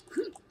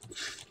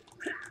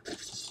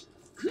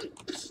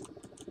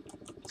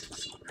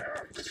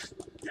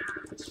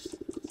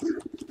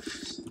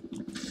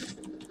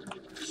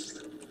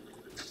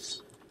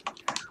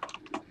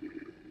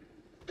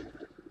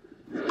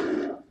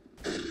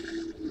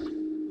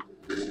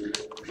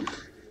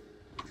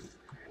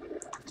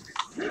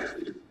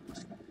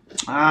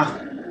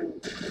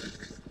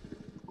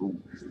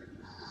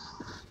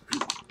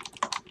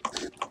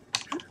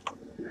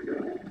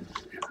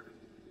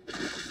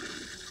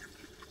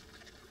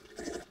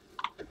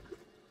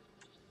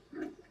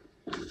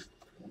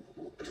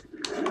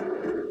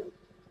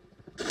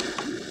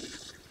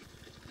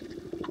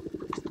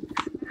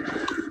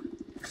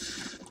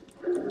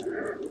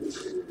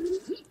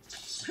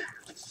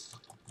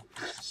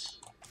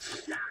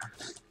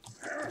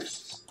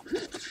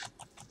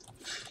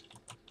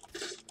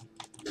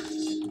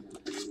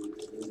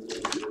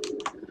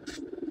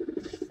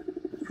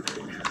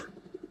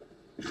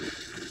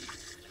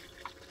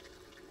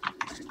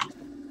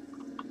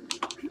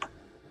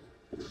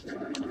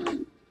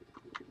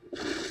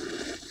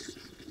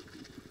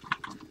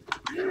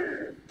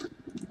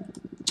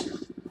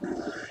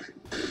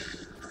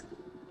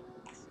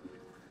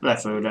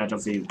 Leföldelt a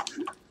fiú.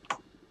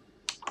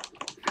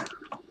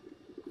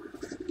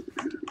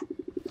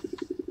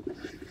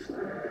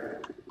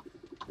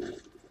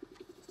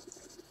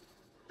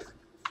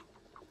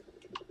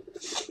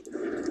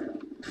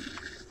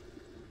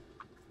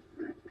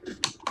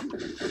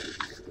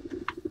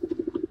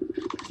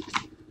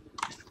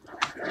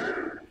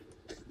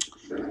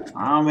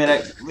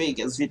 Amire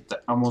végez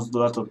vitte a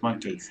mozdulatot, már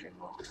később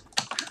van.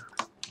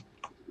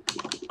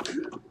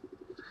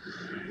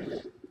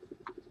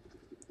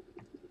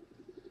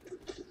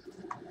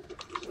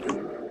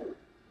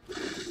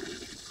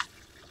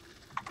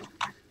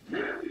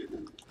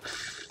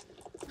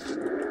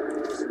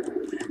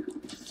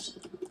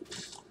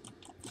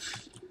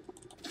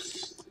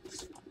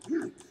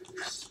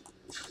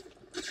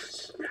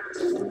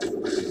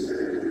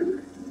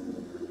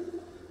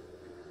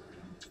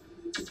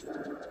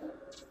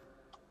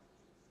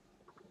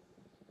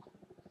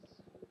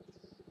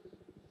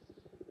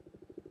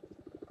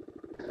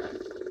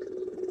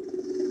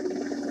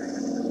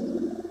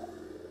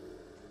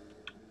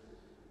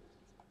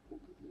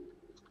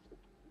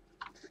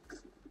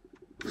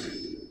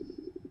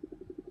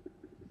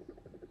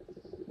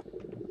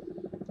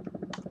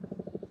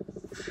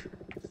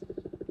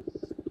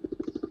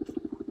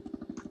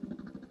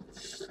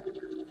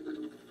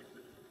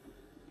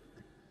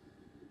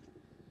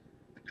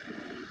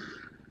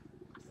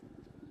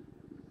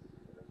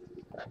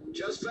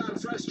 Just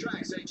found fresh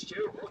tracks, HQ.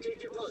 We'll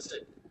keep you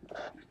posted.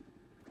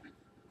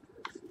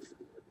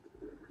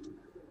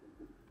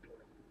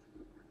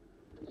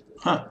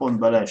 Ha, pont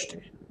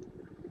beleestél.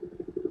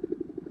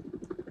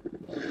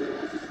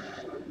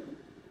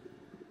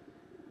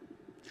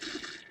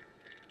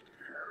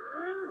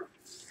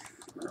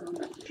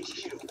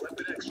 HQ,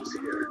 Weapon X was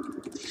here.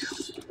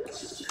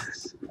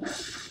 Yes.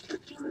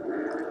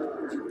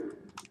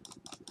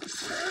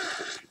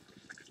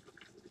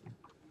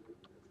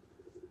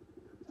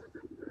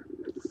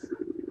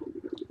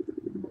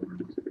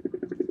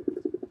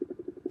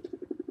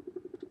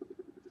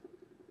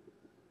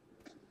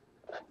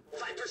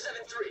 Viper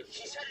 7-3,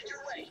 he's headed your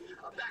way.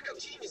 A backup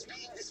team is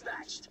being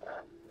dispatched.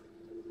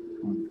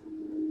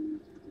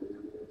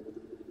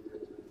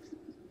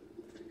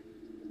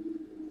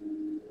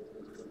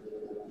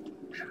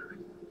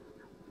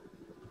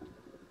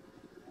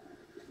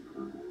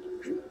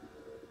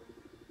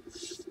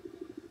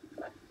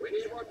 We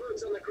need more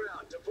boots on the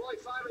ground. Deploy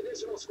 5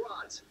 additional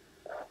squads.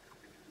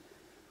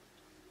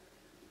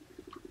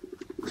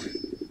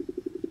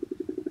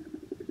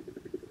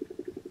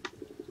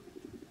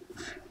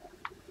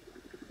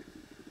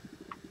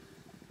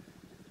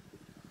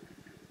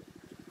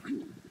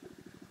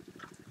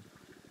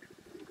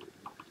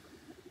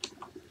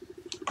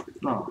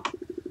 Na,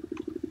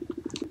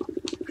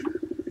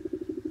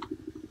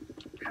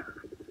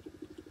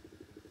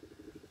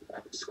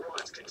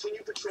 Squads,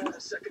 continue patrol the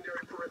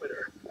secondary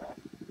perimeter.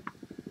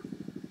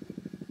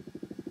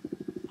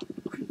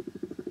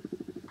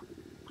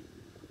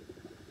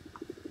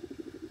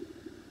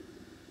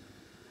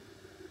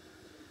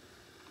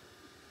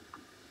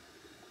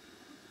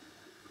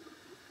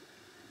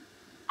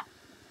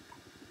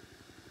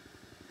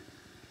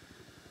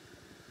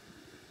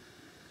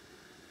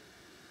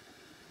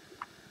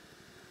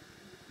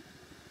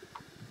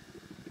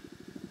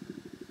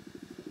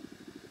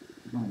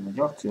 egy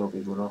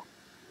akciófigura.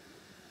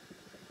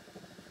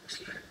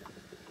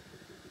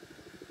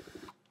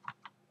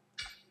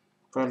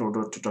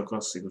 Feloldott a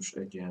klasszikus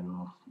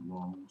egyenlő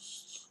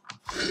bónusz.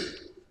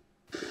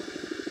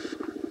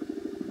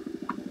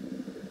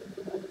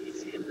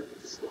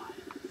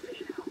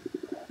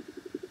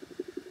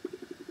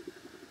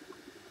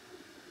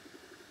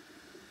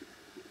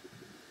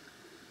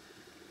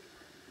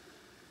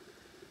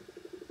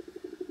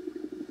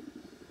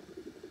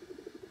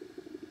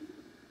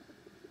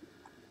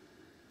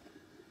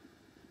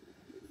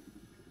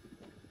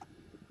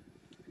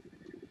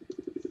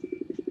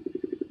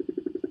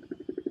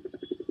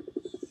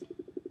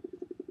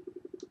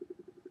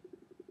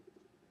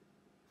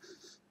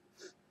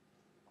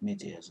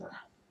 Mit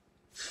érzel?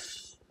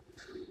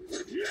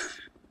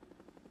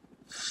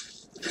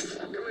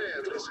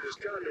 Command, this is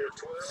Condor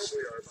 12.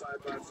 We are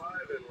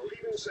 5x5 and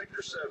leaving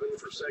Sector 7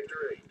 for Sector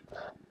 8.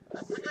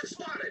 We've been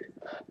spotted!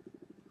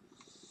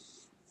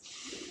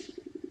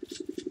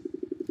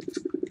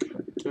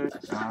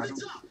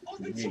 Target's up!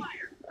 Open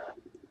fire!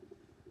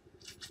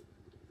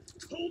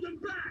 Hold him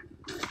back!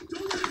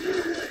 Don't let him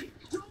get away!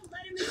 Don't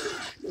let him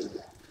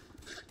escape!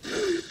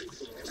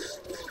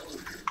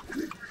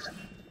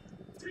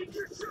 Take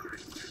your shot!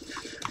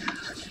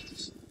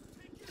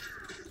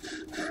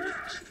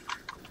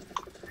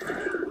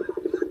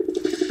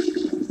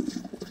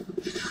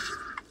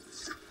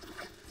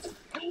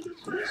 Hold him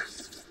back!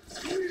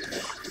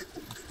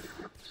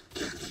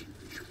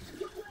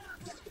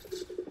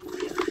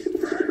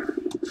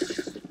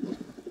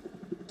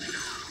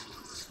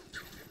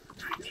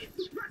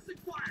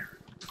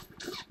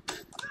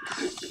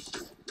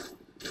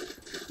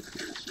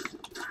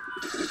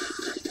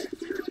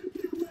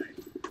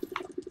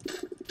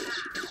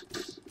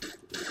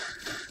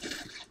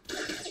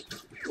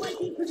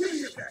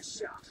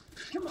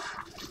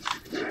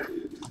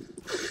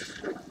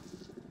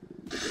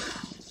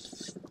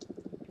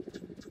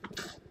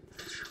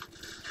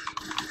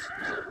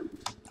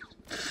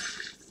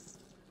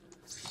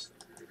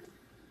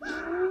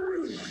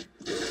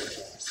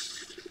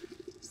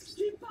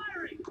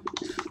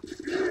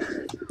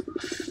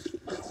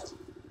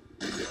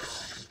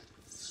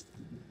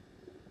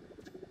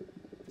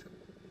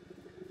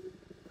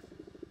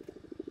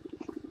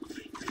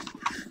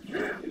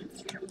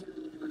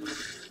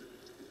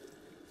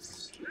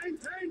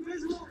 Maintain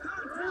visual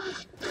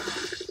contact!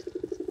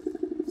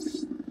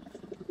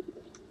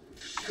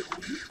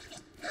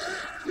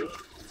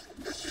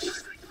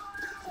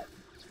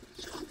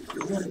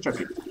 Csak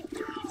itt.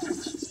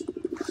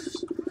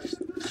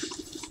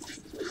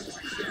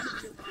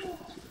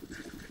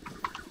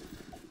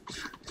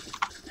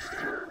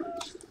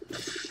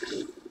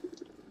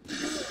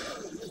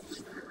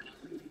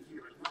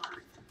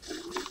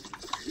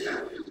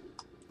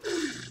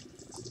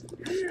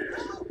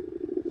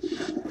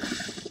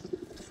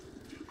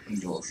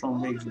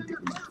 Gyorsan végződik.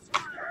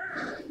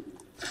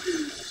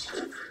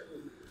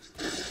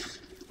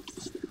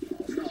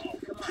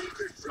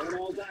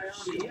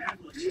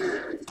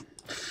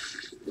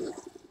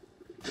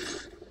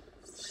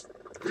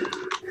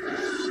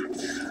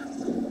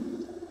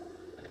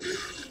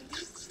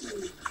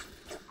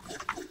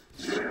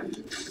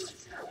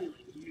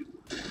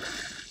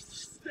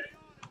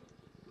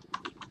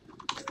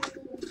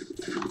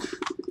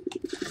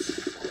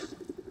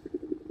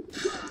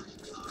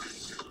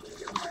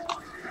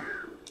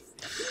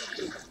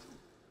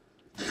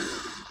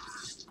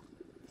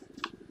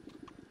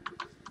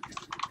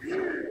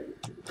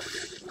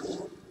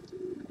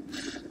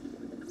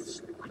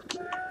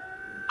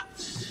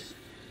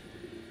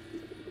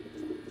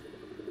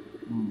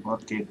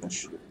 6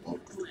 képes.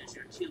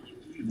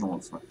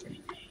 8-nak kell.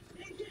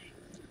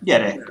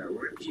 Gyere!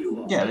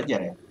 Gyere,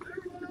 gyere!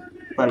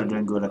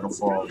 Beledöngölnek a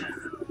falba.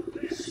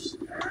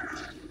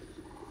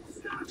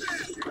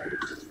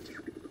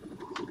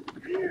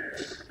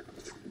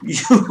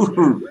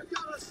 Juhu!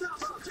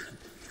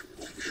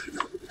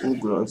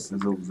 Ugra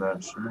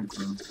összezugzás, nem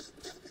tudom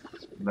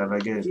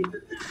levegezni.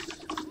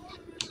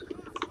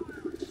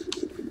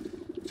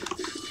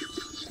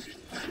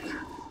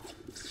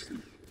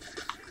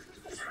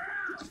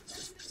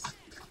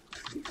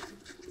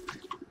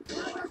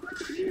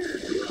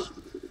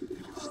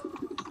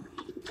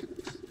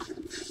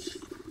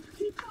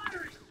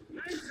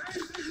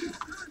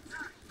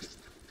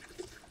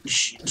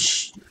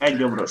 Egy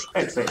gyomros,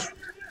 egy fés.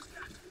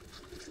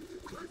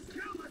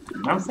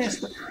 Nem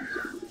fejezte?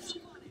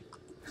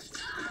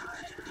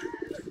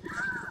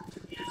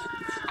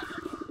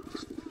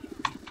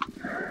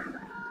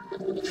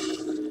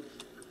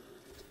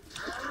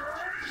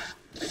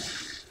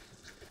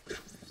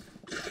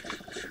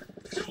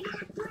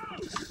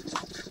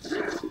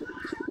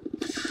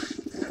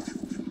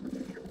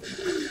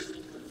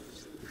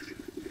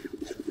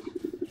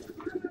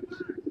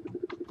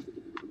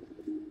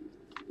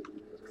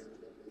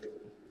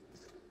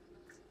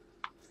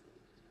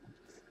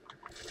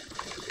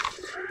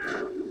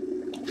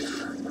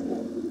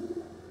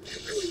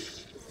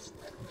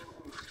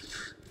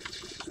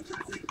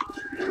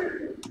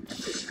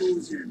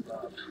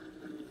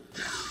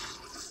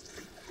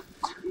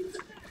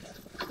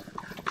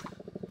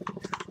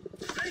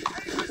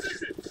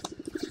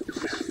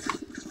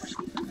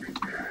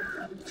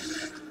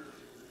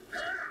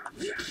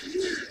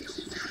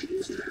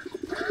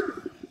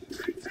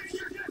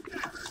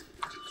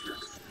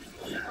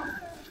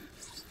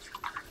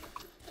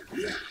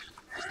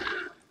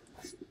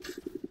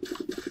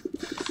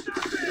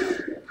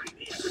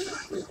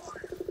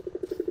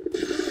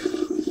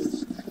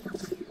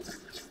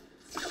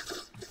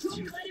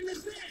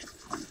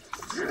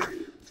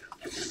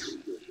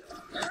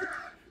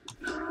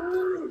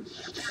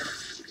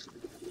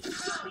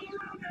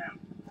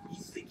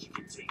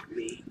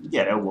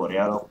 Gyere,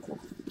 ugorjál akkor.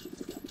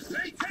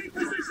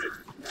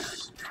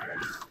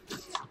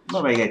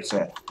 Na még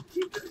egyszer.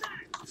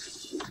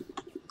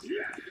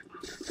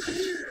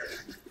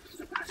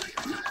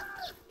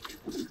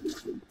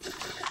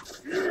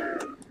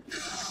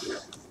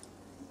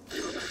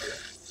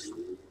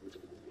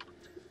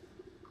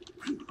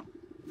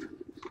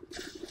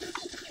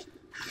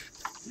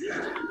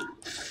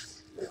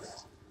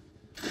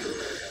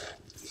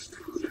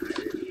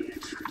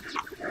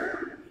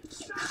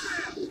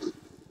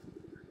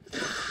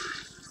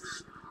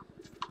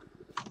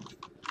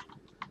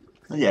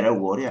 Na gyere,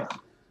 ugorjál.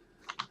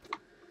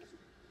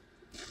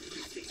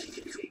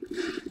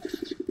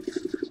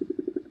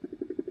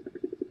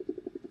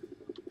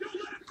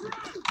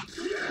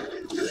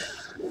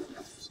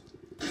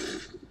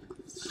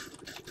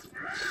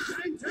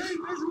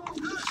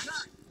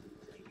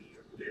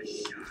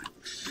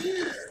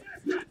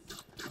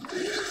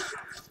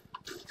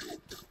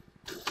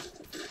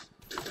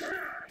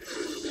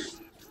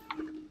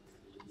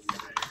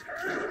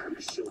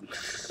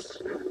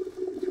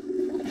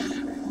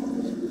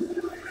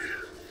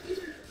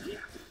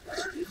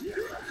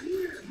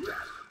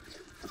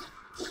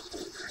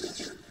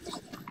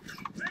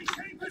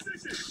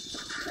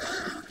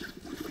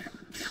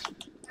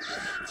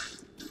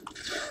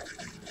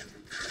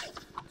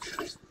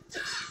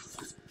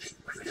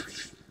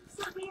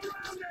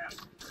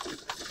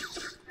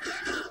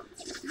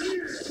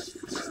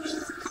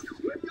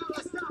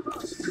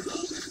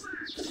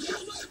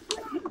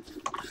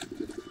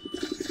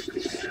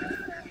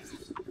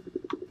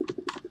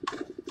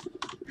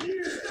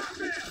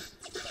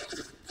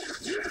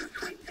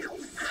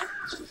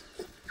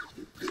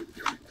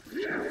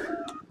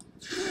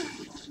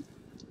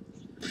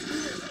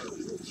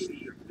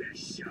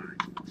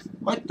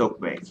 Vagytok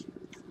még?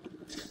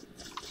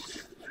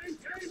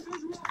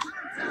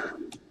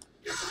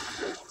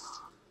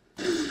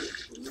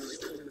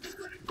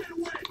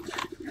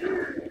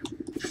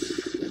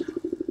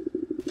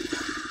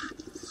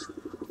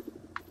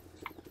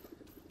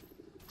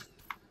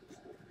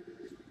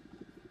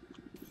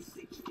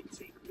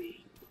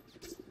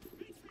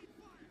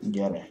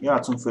 Gyere,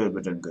 játszunk fölbe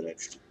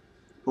döngölést.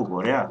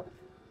 Ugorjál?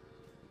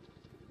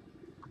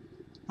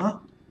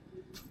 Ha?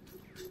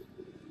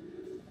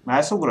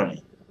 Mersz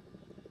ugrani?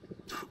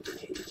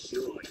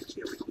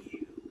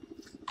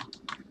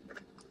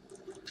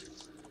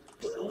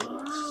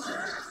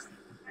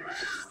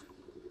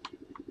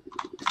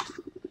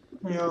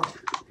 Jó.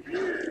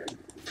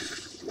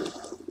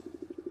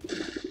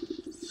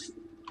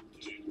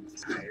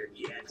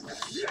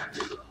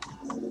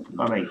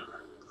 Na még.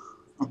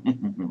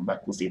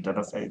 Megpusztítod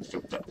a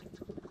fejlesztőt.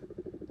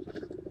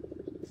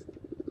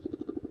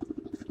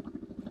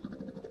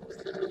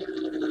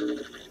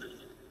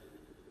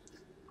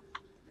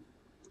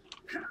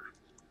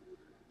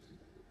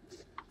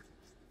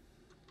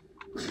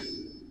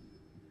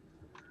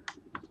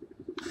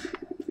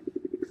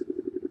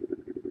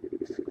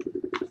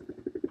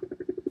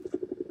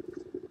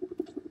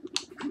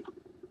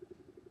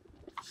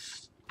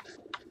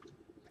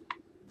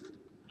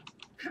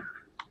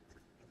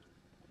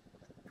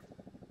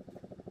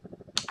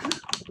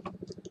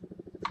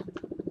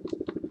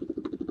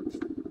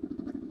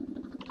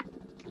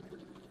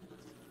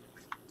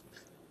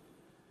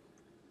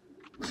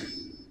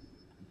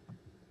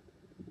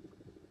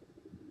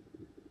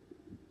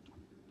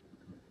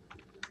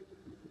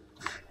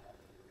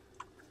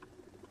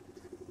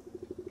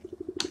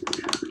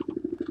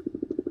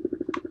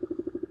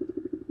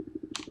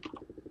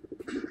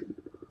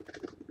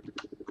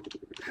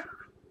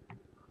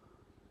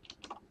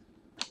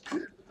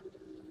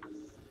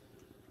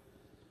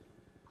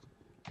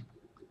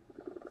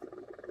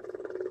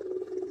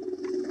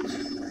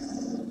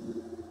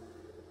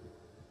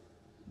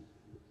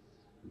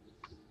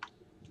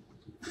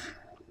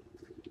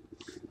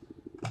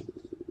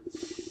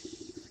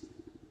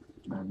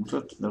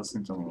 mutat, de azt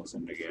nem tudom,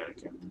 valószínűleg el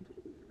kell.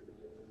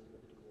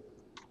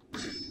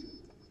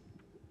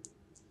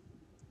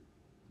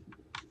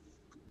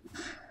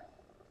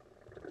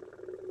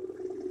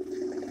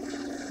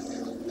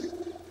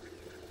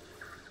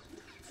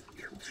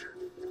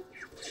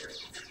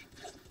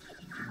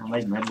 Ha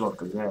megy medve,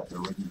 akkor lehet,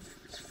 hogy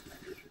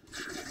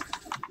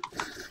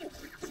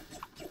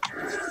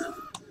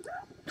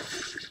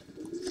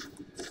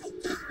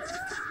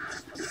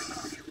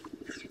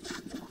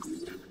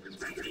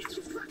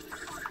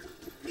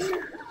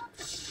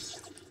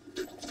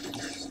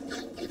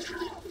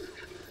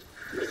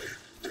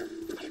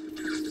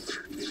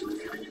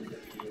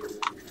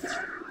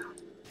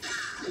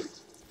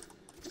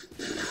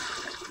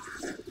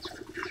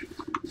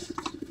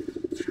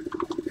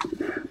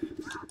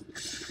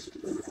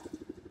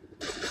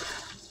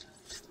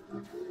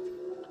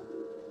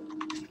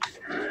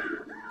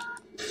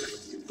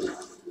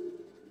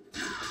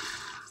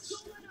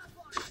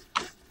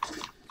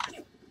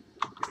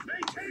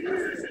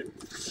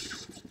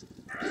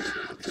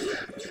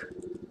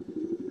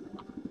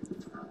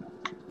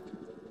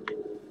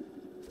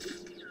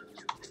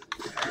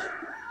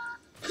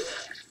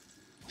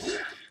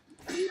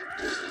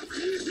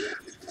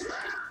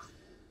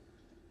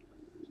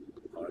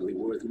Hardly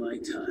worth my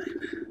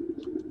time.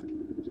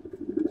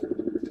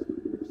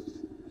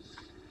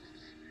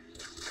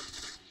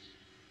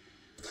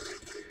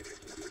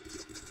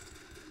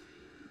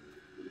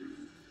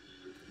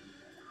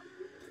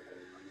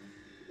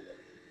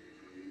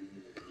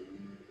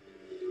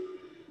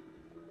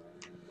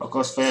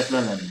 akarsz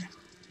fejetlen lenni.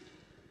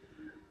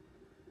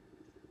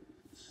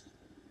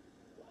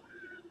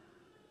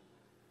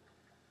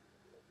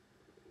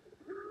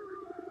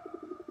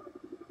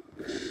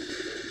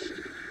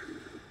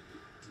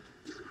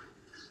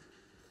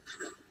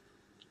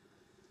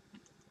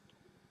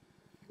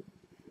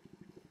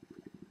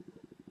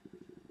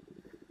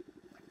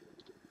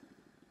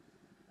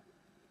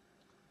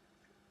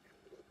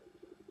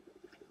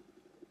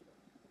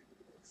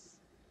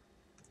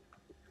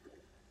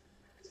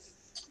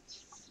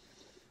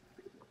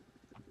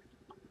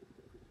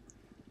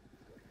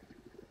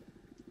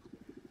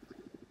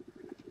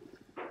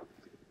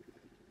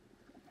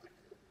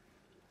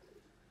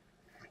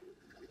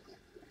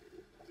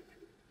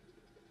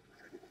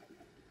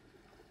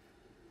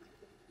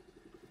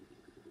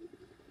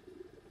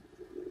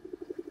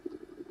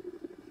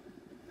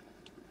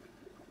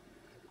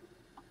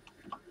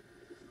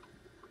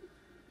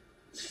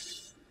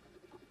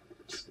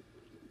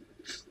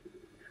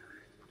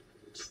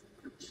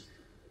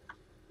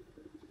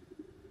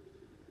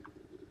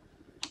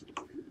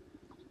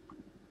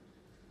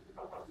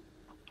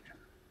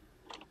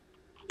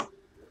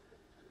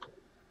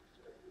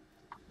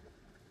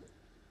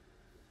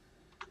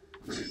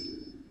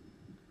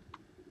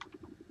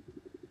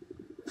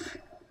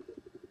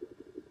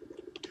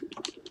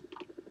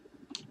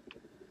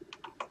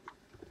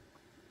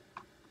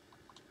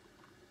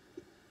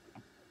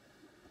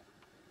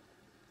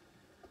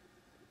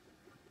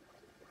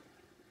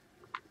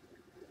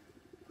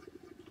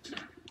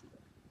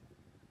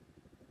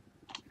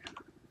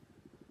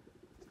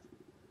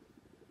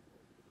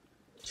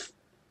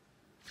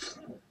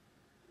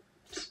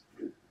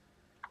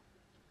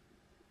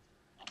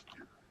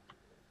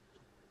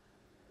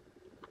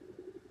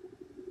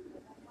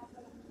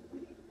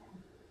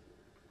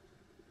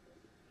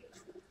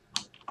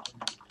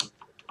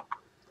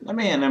 De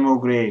miért nem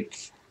ugrik?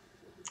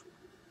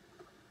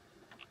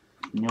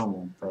 Nyomó.